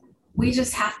us. We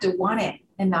just have to want it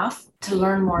enough to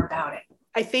learn more about it.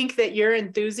 I think that your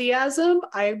enthusiasm,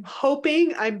 I'm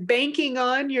banking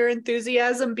on your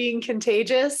enthusiasm being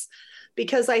contagious,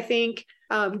 because I think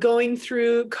going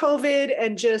through COVID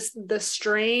and just the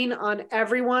strain on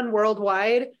everyone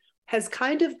worldwide has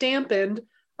kind of dampened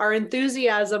our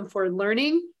enthusiasm for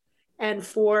learning and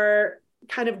for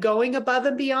kind of going above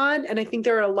and beyond. And I think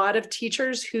there are a lot of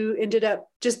teachers who ended up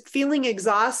just feeling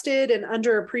exhausted and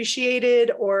underappreciated,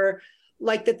 or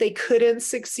like that they couldn't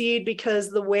succeed because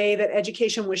the way that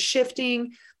education was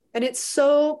shifting. And it's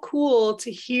so cool to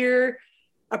hear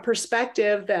a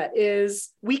perspective that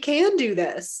is, we can do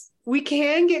this. We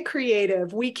can get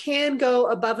creative. We can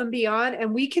go above and beyond,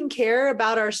 and we can care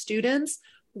about our students.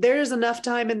 There's enough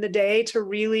time in the day to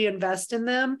really invest in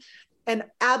them. And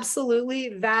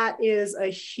absolutely, that is a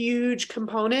huge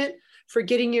component for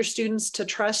getting your students to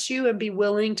trust you and be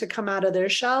willing to come out of their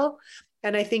shell.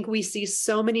 And I think we see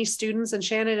so many students, and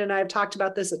Shannon and I have talked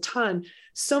about this a ton,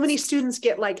 so many students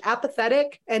get like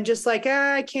apathetic and just like,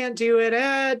 I can't do it.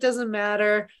 It doesn't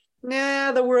matter.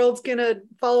 The world's going to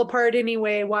fall apart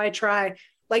anyway. Why try?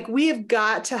 Like, we have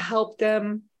got to help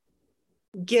them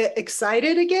get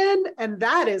excited again. And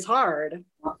that is hard.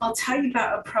 Well, I'll tell you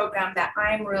about a program that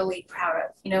I'm really proud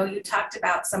of. You talked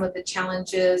about some of the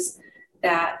challenges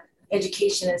that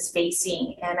education is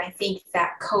facing. And I think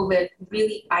that COVID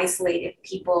really isolated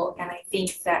people. And I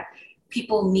think that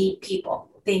people need people.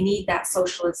 They need that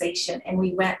socialization. And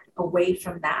we went away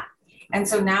from that. And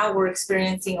so now we're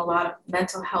experiencing a lot of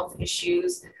mental health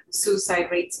issues, suicide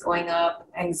rates going up,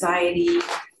 anxiety,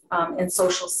 in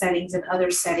social settings and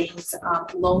other settings,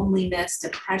 loneliness,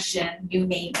 depression, you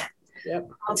name it. Yep.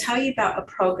 I'll tell you about a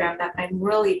program that I'm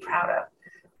really proud of.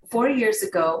 4 years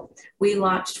ago, we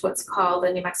launched what's called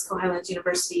the New Mexico Highlands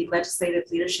University Legislative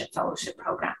Leadership Fellowship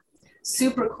Program.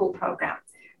 Super cool program.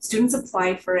 Students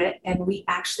apply for it, and we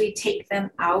actually take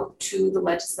them out to the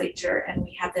legislature, and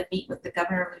we have them meet with the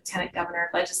governor, lieutenant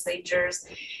governor, legislatures,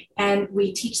 and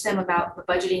we teach them about the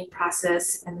budgeting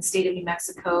process in the state of New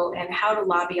Mexico and how to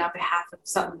lobby on behalf of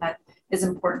something that is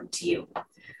important to you.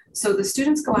 So the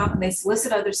students go out and they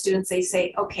solicit other students. They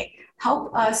say, okay,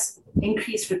 help us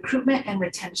increase recruitment and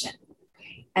retention,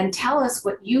 and tell us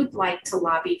what you'd like to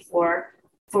lobby for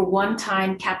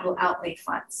one-time capital outlay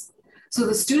funds. So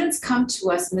the students come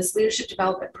to us in this leadership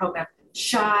development program,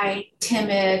 shy,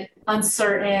 timid,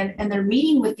 uncertain, and they're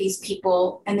meeting with these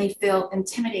people and they feel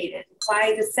intimidated.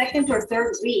 By the second or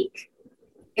third week,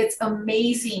 it's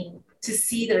amazing to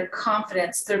see their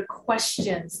confidence, their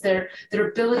questions, their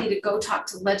ability to go talk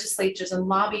to legislatures and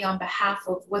lobby on behalf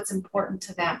of what's important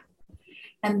to them.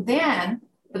 And then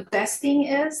the best thing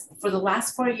is, for the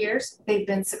last 4 years, they've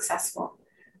been successful.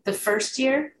 The first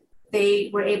year, they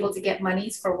were able to get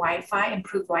monies for Wi-Fi,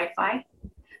 improved Wi-Fi.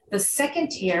 The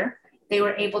second year, they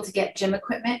were able to get gym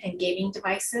equipment and gaming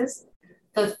devices.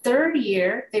 The third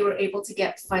year, they were able to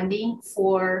get funding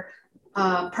for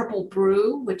Purple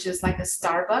Brew, which is like a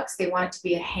Starbucks. They want it to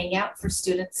be a hangout for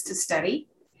students to study.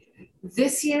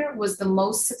 This year was the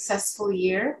most successful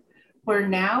year, where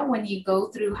now when you go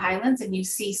through Highlands and you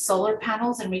see solar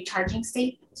panels and recharging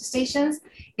stations,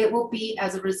 it will be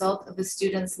as a result of the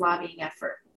students' lobbying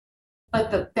effort. But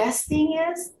the best thing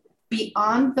is,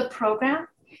 beyond the program,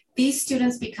 these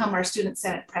students become our student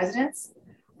senate presidents,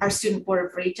 our student board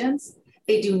of regents.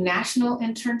 They do national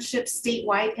internships,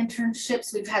 statewide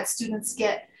internships. We've had students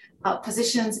get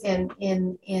positions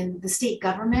in the state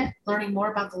government, learning more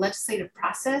about the legislative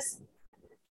process.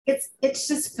 It's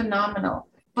just phenomenal.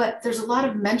 But there's a lot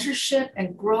of mentorship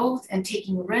and growth and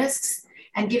taking risks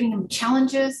and giving them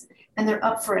challenges, and they're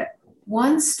up for it.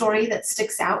 One story that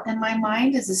sticks out in my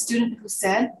mind is a student who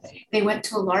said they went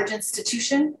to a large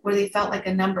institution where they felt like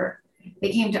a number.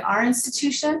 They came to our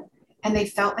institution and they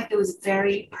felt like it was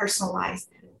very personalized.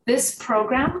 This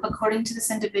program, according to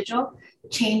this individual,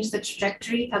 changed the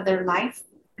trajectory of their life,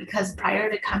 because prior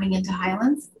to coming into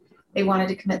Highlands, they wanted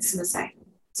to commit suicide.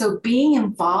 So being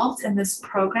involved in this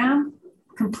program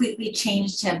completely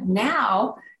changed him.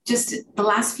 Now, just the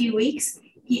last few weeks,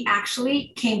 he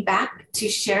actually came back to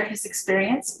share his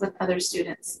experience with other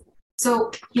students.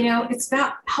 So, it's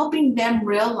about helping them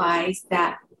realize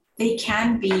that they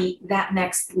can be that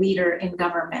next leader in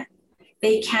government.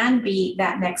 They can be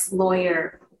that next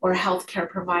lawyer or healthcare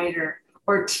provider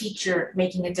or teacher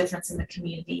making a difference in the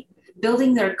community,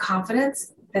 building their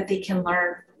confidence that they can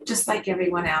learn just like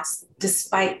everyone else,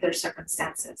 despite their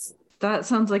circumstances. That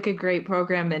sounds like a great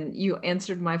program. And you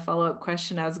answered my follow-up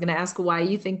question. I was going to ask why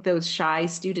you think those shy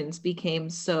students became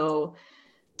so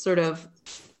sort of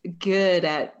good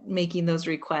at making those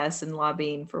requests and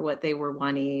lobbying for what they were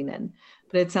wanting.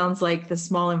 But it sounds like the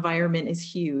small environment is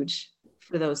huge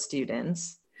for those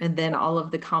students. And then all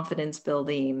of the confidence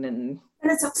building. And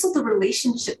it's also the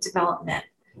relationship development.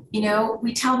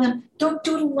 We tell them, don't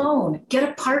do it alone, get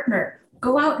a partner.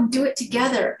 Go out and do it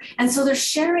together. And so they're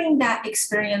sharing that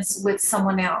experience with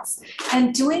someone else.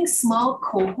 And doing small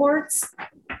cohorts,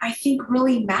 I think,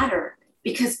 really matter,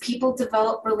 because people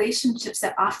develop relationships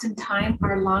that oftentimes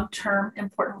are long-term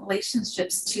important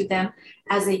relationships to them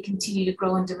as they continue to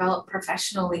grow and develop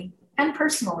professionally and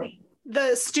personally.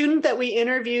 The student that we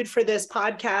interviewed for this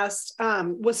podcast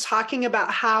was talking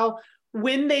about how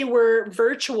when they were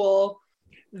virtual,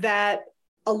 that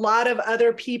a lot of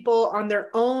other people on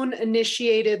their own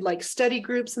initiated like study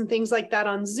groups and things like that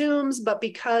on Zooms, but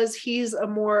because he's a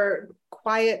more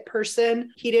quiet person,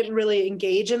 he didn't really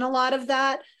engage in a lot of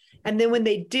that. And then when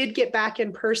they did get back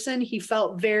in person, he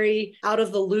felt very out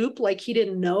of the loop, like he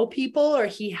didn't know people or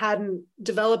he hadn't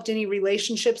developed any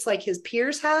relationships like his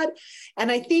peers had.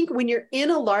 And I think when you're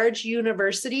in a large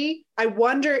university, I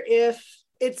wonder if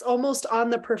it's almost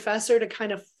on the professor to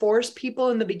kind of force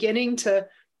people in the beginning to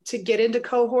get into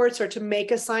cohorts or to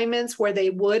make assignments where they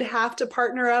would have to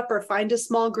partner up or find a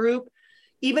small group,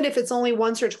 even if it's only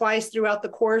once or twice throughout the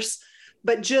course,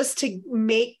 but just to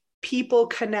make people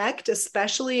connect,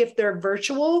 especially if they're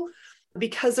virtual,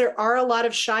 because there are a lot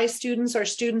of shy students or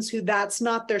students who that's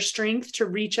not their strength to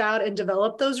reach out and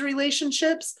develop those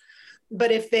relationships.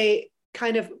 But if they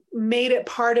kind of made it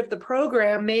part of the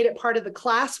program, made it part of the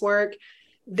classwork,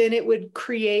 then it would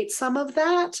create some of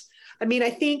that. I mean,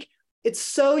 I think It's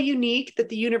so unique that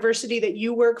the university that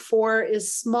you work for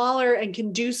is smaller and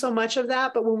can do so much of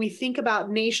that. But when we think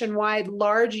about nationwide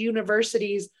large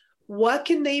universities, what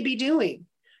can they be doing?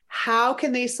 How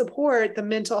can they support the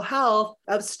mental health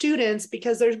of students?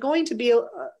 Because there's going to be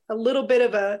a little bit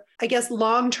of a, I guess,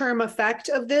 long-term effect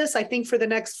of this. I think for the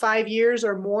next 5 years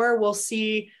or more, we'll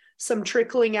see some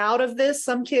trickling out of this.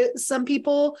 Some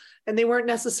people, and they weren't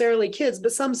necessarily kids,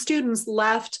 but some students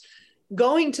left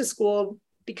going to school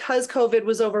because COVID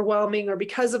was overwhelming or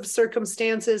because of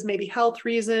circumstances, maybe health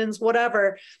reasons,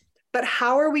 whatever. But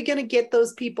how are we going to get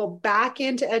those people back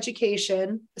into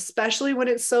education, especially when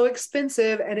it's so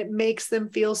expensive and it makes them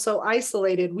feel so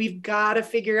isolated? We've got to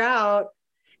figure out,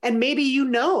 and maybe you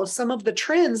know some of the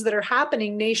trends that are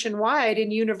happening nationwide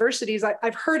in universities.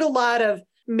 I've heard a lot of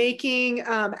making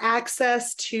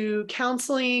access to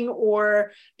counseling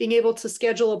or being able to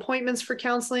schedule appointments for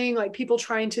counseling, like people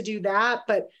trying to do that.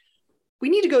 But we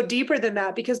need to go deeper than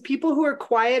that, because people who are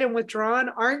quiet and withdrawn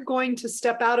aren't going to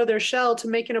step out of their shell to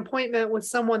make an appointment with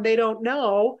someone they don't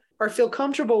know or feel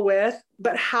comfortable with.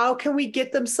 But how can we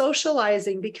get them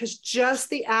socializing? Because just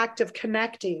the act of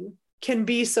connecting can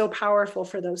be so powerful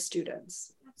for those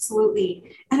students.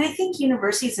 Absolutely. And I think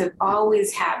universities have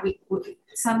always had,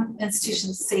 some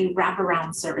institutions say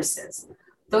wraparound services.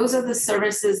 Those are the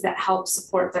services that help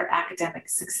support their academic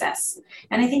success.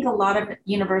 And I think a lot of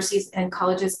universities and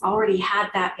colleges already had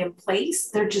that in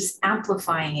place. They're just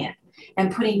amplifying it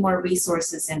and putting more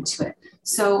resources into it.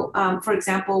 So for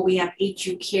example, we have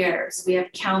HU Cares, we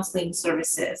have counseling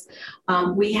services,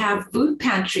 we have food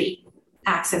pantry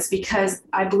access, because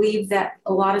I believe that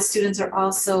a lot of students are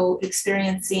also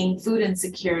experiencing food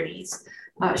insecurities,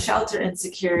 shelter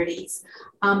insecurities.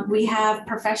 We have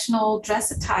professional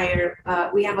dress attire.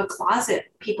 We have a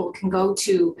closet people can go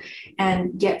to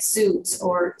and get suits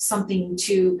or something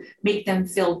to make them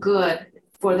feel good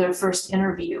for their first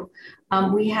interview.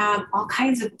 We have all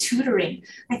kinds of tutoring.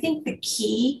 I think the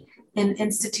key in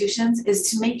institutions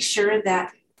is to make sure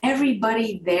that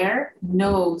everybody there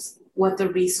knows what the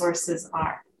resources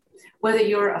are. Whether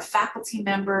you're a faculty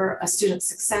member, a student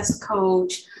success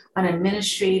coach, an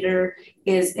administrator,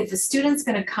 is if a student's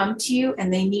going to come to you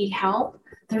and they need help,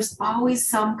 there's always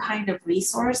some kind of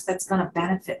resource that's going to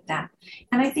benefit them.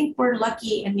 And I think we're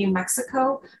lucky in New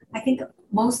Mexico. I think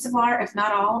most of our, if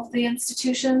not all of the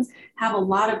institutions, have a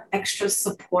lot of extra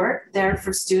support there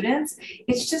for students.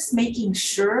 It's just making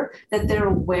sure that they're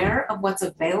aware of what's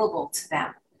available to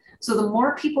them. So the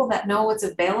more people that know what's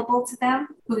available to them,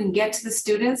 who can get to the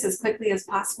students as quickly as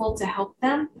possible to help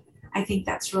them, I think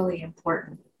that's really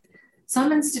important.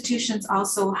 Some institutions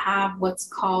also have what's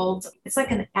called, it's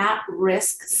like an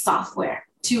at-risk software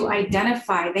to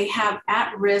identify. They have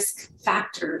at-risk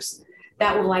factors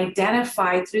that will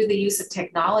identify through the use of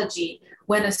technology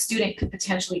when a student could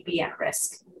potentially be at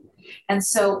risk. And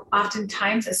so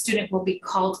oftentimes a student will be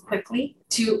called quickly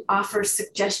to offer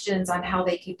suggestions on how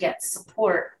they could get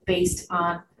support based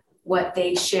on what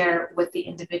they share with the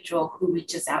individual who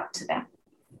reaches out to them.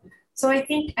 So I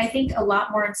think a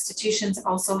lot more institutions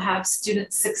also have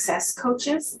student success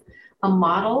coaches, a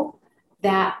model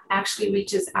that actually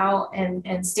reaches out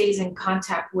and stays in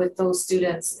contact with those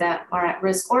students that are at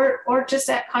risk, or just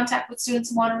at contact with students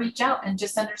who want to reach out and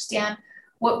just understand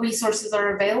what resources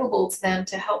are available to them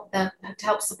to help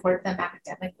support them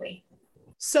academically.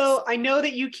 So I know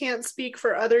that you can't speak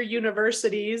for other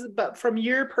universities, but from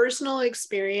your personal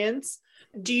experience,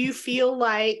 do you feel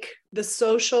like the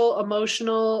social,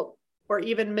 emotional, or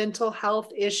even mental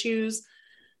health issues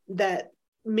that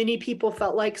many people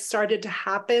felt like started to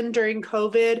happen during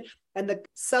COVID and the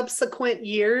subsequent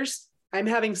years? I'm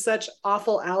having such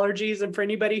awful allergies. And for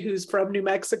anybody who's from New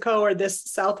Mexico or this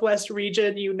Southwest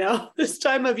region, you know, this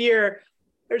time of year,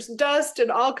 there's dust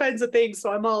and all kinds of things.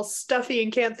 So I'm all stuffy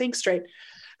and can't think straight.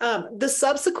 The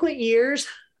subsequent years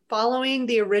following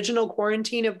the original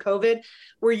quarantine of COVID,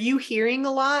 were you hearing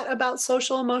a lot about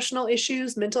social emotional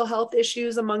issues, mental health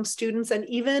issues among students and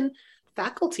even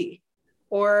faculty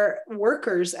or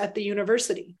workers at the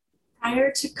university?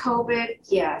 Prior to COVID,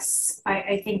 yes,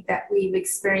 I think that we've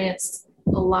experienced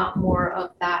a lot more of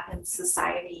that in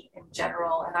society in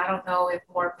general. And I don't know if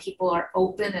more people are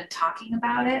open and talking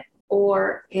about it,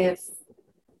 or if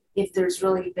there's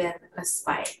really been a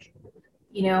spike.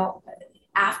 You know,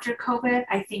 after COVID,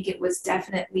 I think it was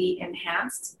definitely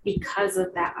enhanced because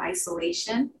of that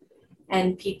isolation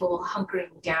and people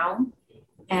hunkering down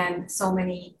and so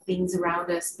many things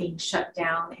around us being shut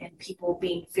down and people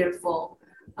being fearful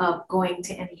of going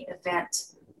to any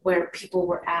event where people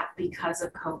were at because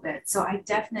of COVID. So I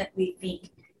definitely think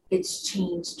it's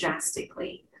changed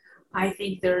drastically. I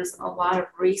think there's a lot of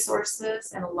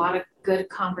resources and a lot of good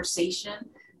conversation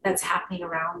that's happening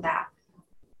around that.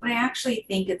 But I actually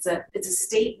think it's a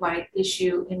statewide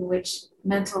issue in which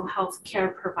mental health care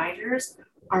providers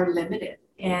are limited.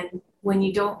 And when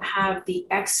you don't have the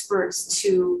experts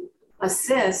to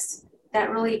assist, that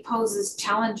really poses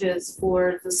challenges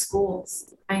for the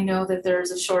schools. I know that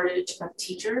there's a shortage of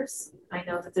teachers. I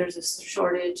know that there's a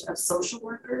shortage of social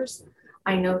workers.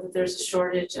 I know that there's a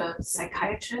shortage of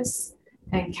psychiatrists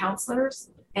and counselors.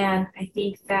 And I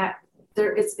think that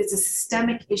it's a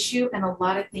systemic issue, and a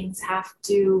lot of things have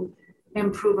to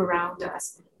improve around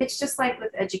us. It's just like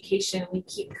with education, we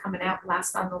keep coming out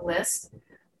last on the list.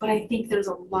 But I think there's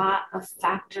a lot of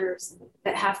factors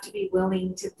that have to be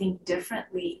willing to think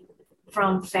differently,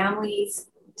 from families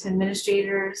to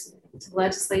administrators to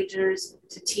legislators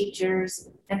to teachers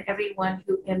and everyone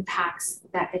who impacts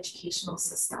that educational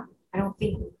system. I don't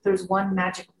think there's one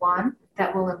magic wand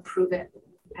that will improve it.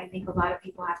 I think a lot of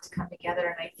people have to come together,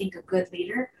 and I think a good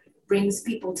leader brings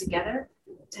people together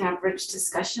to have rich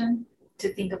discussion,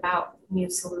 to think about new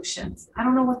solutions. I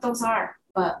don't know what those are,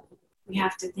 but we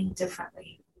have to think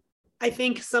differently. I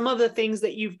think some of the things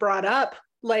that you've brought up,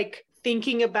 like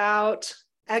thinking about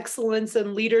excellence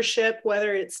and leadership,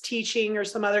 whether it's teaching or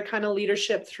some other kind of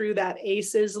leadership through that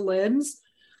AACCES lens,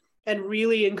 and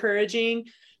really encouraging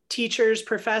teachers,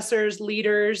 professors,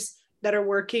 leaders that are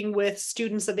working with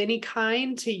students of any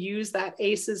kind to use that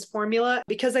AACCES formula,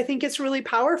 because I think it's really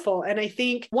powerful. And I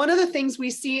think one of the things we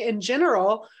see in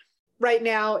general right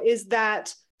now is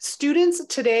that students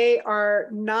today are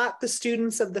not the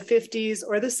students of the 50s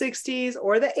or the 60s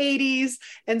or the 80s.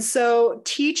 And so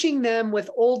teaching them with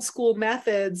old school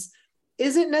methods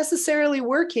isn't necessarily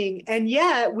working. And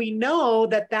yet we know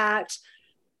that that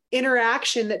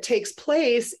interaction that takes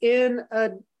place in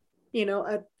a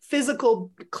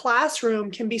physical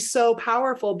classroom can be so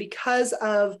powerful because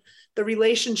of the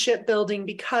relationship building,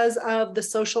 because of the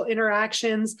social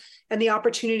interactions and the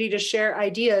opportunity to share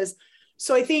ideas.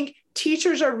 So I think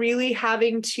teachers are really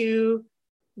having to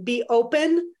be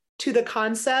open to the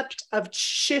concept of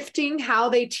shifting how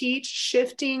they teach,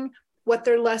 shifting what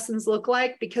their lessons look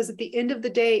like, because at the end of the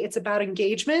day, it's about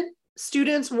engagement.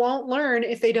 Students won't learn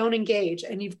if they don't engage,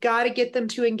 and you've got to get them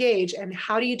to engage. And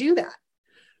how do you do that?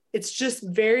 It's just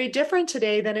very different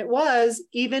today than it was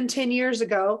even 10 years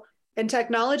ago. And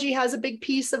technology has a big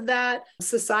piece of that.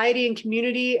 Society and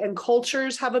community and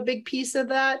cultures have a big piece of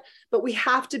that. But we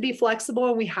have to be flexible,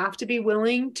 and we have to be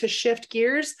willing to shift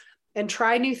gears and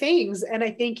try new things. And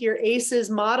I think your AACCES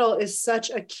model is such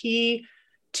a key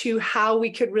to how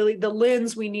we could really, the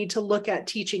lens we need to look at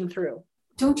teaching through.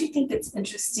 Don't you think it's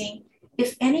interesting?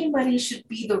 If anybody should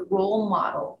be the role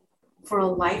model for a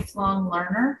lifelong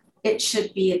learner, it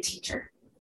should be a teacher.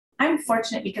 I'm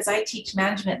fortunate because I teach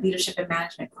management, leadership, and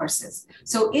management courses.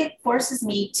 So it forces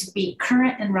me to be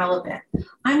current and relevant.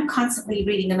 I'm constantly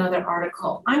reading another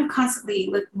article. I'm constantly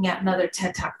looking at another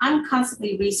TED Talk. I'm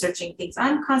constantly researching things.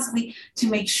 I'm constantly to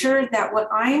make sure that what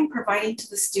I'm providing to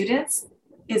the students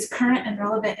is current and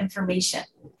relevant information.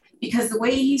 Because the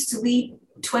way you used to lead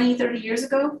 20, 30 years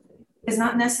ago is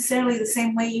not necessarily the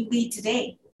same way you lead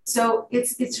today. So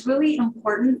it's really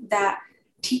important that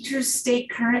teachers stay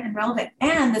current and relevant.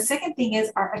 And the second thing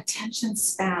is our attention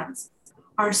spans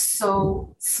are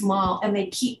so small, and they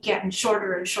keep getting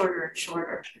shorter and shorter and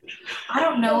shorter. I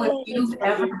don't know if you've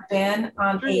ever been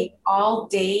on a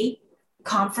all-day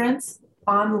conference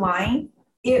online.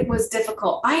 It was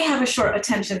difficult. I have a short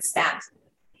attention span,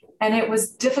 and it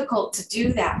was difficult to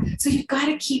do that. So you've got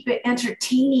to keep it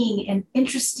entertaining and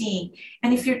interesting.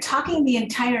 And if you're talking the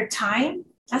entire time,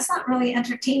 that's not really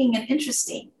entertaining and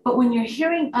interesting. But when you're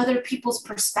hearing other people's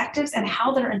perspectives and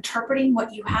how they're interpreting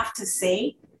what you have to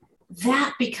say,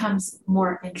 that becomes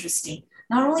more interesting,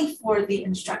 not only for the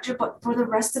instructor, but for the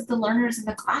rest of the learners in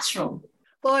the classroom.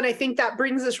 Well, and I think that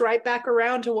brings us right back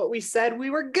around to what we said we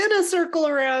were going to circle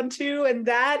around to, and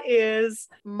that is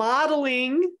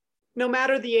modeling, no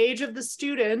matter the age of the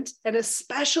student, and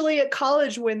especially at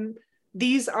college when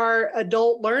these are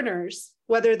adult learners,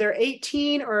 whether they're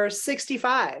 18 or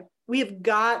 65, we have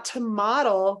got to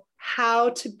model how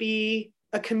to be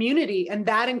a community. And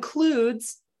that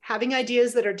includes having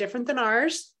ideas that are different than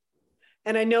ours.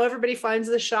 And I know everybody finds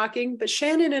this shocking, but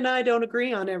Shannon and I don't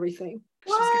agree on everything.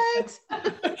 What?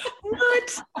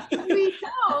 What? We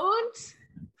don't.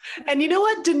 And you know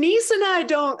what? Denise and I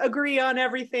don't agree on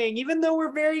everything, even though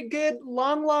we're very good,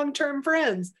 long-term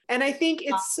friends. And I think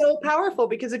it's so powerful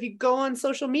because if you go on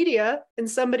social media and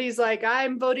somebody's like,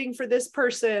 I'm voting for this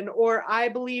person, or I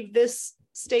believe this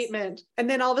statement, and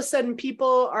then all of a sudden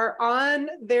people are on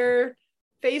their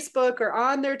Facebook or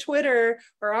on their Twitter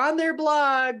or on their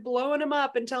blog, blowing them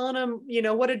up and telling them,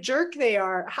 what a jerk they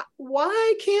are.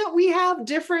 Why can't we have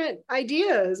different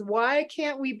ideas? Why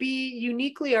can't we be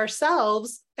uniquely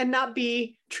ourselves and not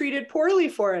be treated poorly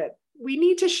for it? We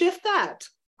need to shift that.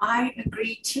 I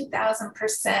agree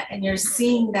 2000%. And you're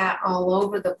seeing that all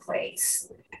over the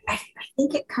place. I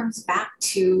think it comes back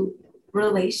to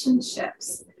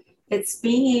relationships. It's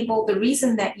being able, the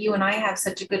reason that you and I have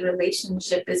such a good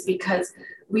relationship is because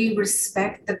we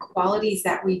respect the qualities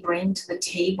that we bring to the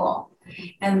table,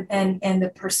 and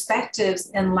the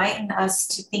perspectives enlighten us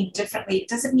to think differently. It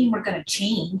doesn't mean we're going to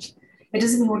change. It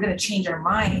doesn't mean we're going to change our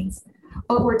minds,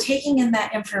 but we're taking in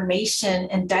that information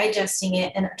and digesting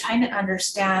it and trying to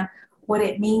understand what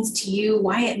it means to you,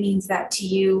 why it means that to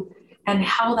you, and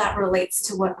how that relates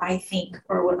to what I think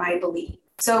or what I believe.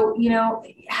 So,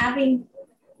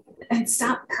 and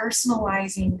stop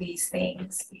personalizing these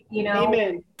things,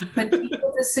 Amen. When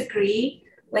people disagree,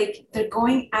 like they're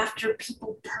going after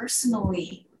people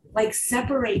personally, like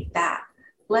separate that.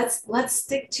 Let's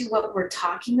stick to what we're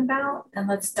talking about and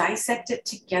let's dissect it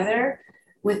together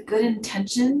with good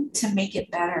intention to make it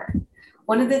better.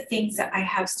 One of the things that I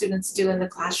have students do in the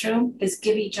classroom is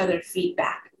give each other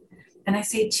feedback. And I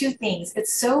say two things.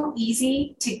 It's so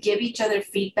easy to give each other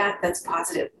feedback that's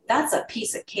positive. That's a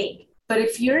piece of cake. But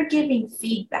if you're giving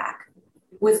feedback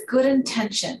with good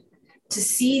intention to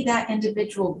see that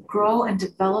individual grow and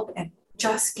develop and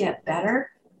just get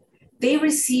better, they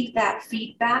receive that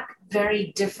feedback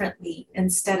very differently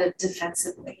instead of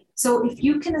defensively. So if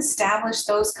you can establish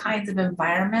those kinds of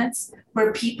environments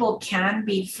where people can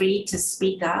be free to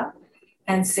speak up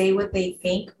and say what they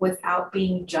think without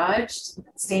being judged,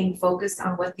 staying focused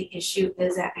on what the issue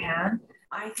is at hand,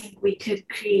 I think we could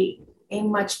create a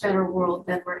much better world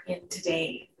than we're in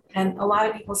today. And a lot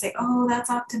of people say, oh, that's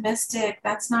optimistic.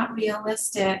 That's not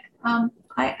realistic.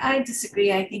 I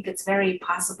disagree. I think it's very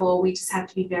possible. We just have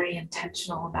to be very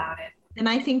intentional about it. And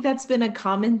I think that's been a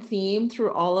common theme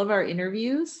through all of our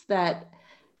interviews, that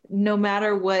no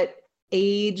matter what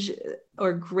age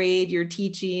or grade you're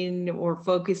teaching or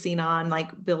focusing on,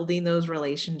 like building those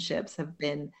relationships have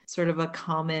been sort of a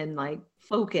common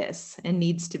focus and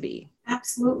needs to be.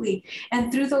 Absolutely.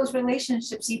 And through those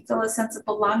relationships, you feel a sense of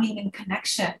belonging and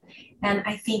connection. And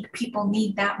I think people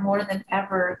need that more than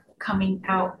ever coming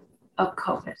out of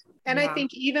COVID. And I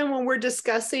think even when we're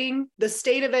discussing the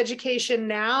state of education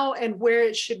now and where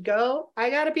it should go, I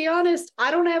got to be honest, I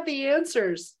don't have the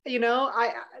answers.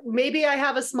 Maybe I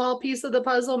have a small piece of the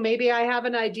puzzle. Maybe I have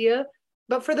an idea.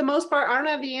 But for the most part, I don't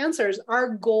have the answers.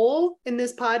 Our goal in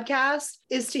this podcast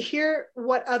is to hear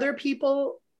what other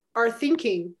people are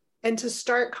thinking and to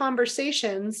start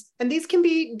conversations. And these can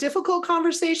be difficult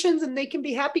conversations and they can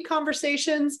be happy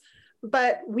conversations,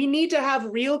 but we need to have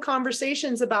real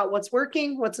conversations about what's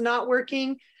working, what's not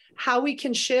working, how we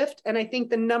can shift. And I think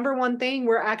the number one thing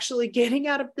we're actually getting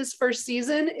out of this first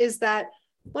season is that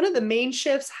one of the main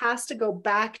shifts has to go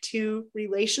back to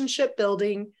relationship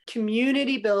building,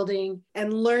 community building,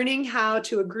 and learning how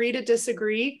to agree to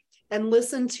disagree and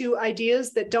listen to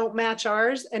ideas that don't match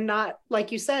ours and not,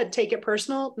 like you said, take it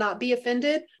personal, not be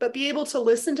offended, but be able to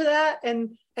listen to that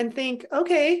and think,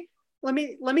 okay, let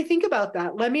me think about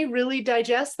that. Let me really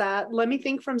digest that. Let me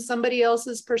think from somebody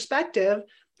else's perspective.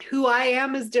 Who I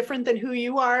am is different than who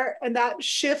you are, and that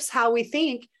shifts how we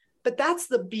think. But that's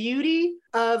the beauty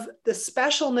of the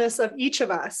specialness of each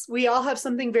of us. We all have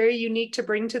something very unique to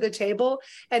bring to the table.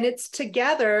 And it's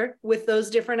together with those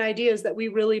different ideas that we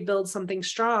really build something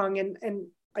strong. And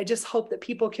I just hope that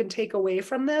people can take away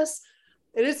from this.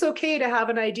 It is okay to have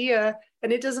an idea,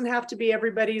 and it doesn't have to be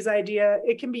everybody's idea.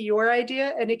 It can be your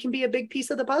idea, and it can be a big piece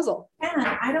of the puzzle. And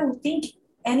I don't think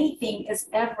anything is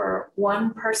ever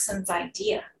one person's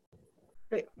idea.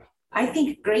 Right. I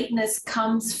think greatness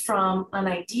comes from an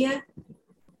idea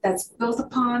that's built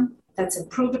upon, that's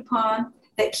improved upon,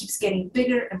 that keeps getting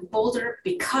bigger and bolder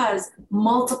because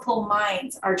multiple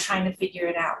minds are trying to figure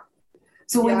it out.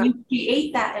 So when you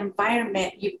create that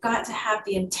environment, you've got to have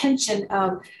the intention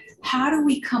of how do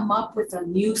we come up with a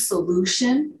new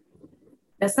solution?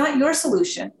 That's not your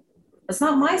solution. That's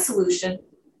not my solution.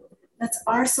 That's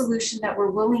our solution that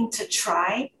we're willing to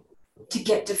try to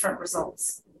get different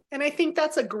results. And I think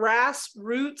that's a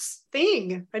grassroots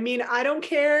thing. I mean, I don't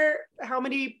care how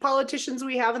many politicians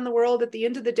we have in the world. At the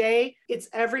end of the day, it's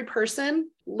every person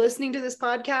listening to this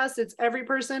podcast. It's every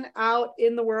person out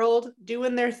in the world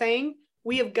doing their thing.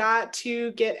 We have got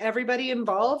to get everybody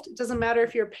involved. It doesn't matter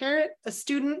if you're a parent, a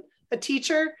student, a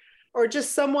teacher, or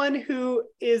just someone who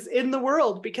is in the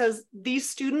world, because these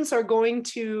students are going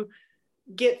to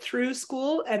get through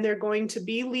school and they're going to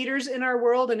be leaders in our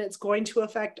world and it's going to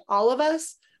affect all of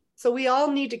us. So we all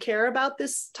need to care about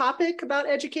this topic about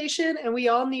education, and we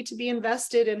all need to be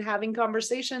invested in having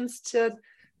conversations to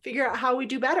figure out how we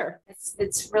do better.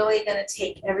 It's really going to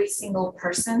take every single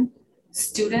person,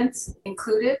 students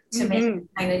included, to make the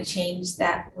kind of change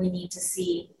that we need to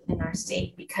see in our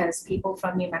state, because people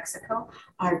from New Mexico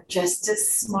are just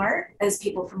as smart as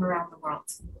people from around the world.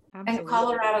 Absolutely. And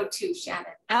Colorado too, Shannon.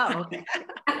 Oh, okay.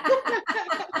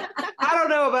 I don't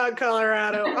know about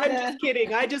Colorado. I'm just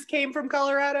kidding. I just came from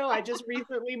Colorado. I just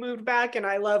recently moved back and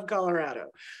I love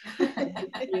Colorado.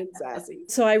 Being sassy.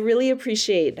 So I really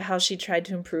appreciate how she tried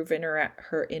to improve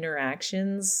her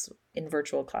interactions in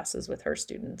virtual classes with her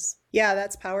students. Yeah,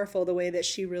 that's powerful, the way that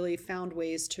she really found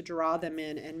ways to draw them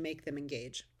in and make them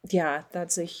engage. Yeah,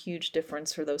 that's a huge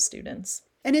difference for those students.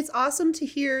 And it's awesome to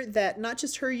hear that not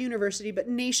just her university, but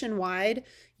nationwide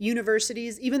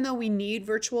universities, even though we need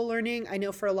virtual learning, I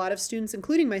know for a lot of students,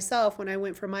 including myself, when I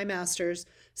went for my master's,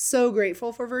 so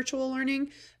grateful for virtual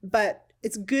learning. But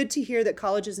it's good to hear that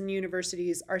colleges and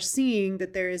universities are seeing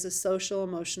that there is a social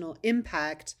emotional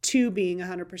impact to being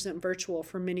 100% virtual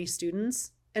for many students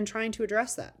and trying to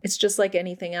address that. It's just like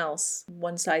anything else.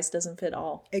 One size doesn't fit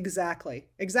all. Exactly.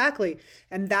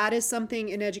 And that is something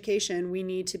in education we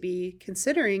need to be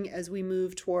considering as we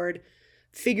move toward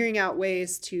figuring out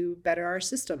ways to better our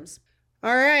systems.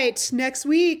 All right, next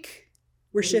week,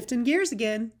 we're shifting gears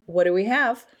again. What do we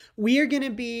have? We are going to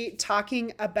be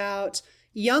talking about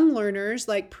young learners,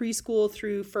 like preschool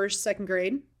through first, second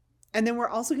grade. And then we're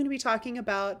also going to be talking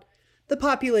about the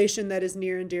population that is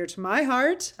near and dear to my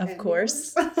heart. Of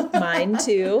course. Mine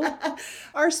too.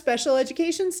 Our special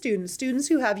education students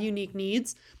who have unique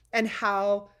needs, and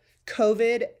how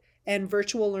COVID and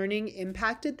virtual learning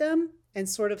impacted them and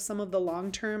sort of some of the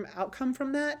long-term outcome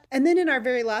from that. And then in our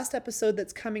very last episode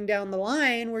that's coming down the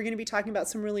line, we're going to be talking about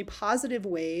some really positive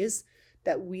ways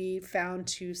that we found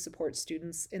to support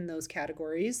students in those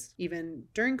categories, even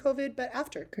during COVID, but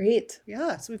after. Great.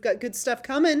 Yeah, so we've got good stuff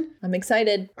coming. I'm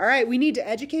excited. All right, we need to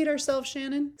educate ourselves,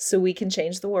 Shannon. So we can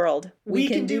change the world. We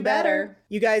can do better.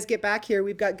 You guys get back here.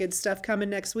 We've got good stuff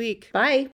coming next week. Bye.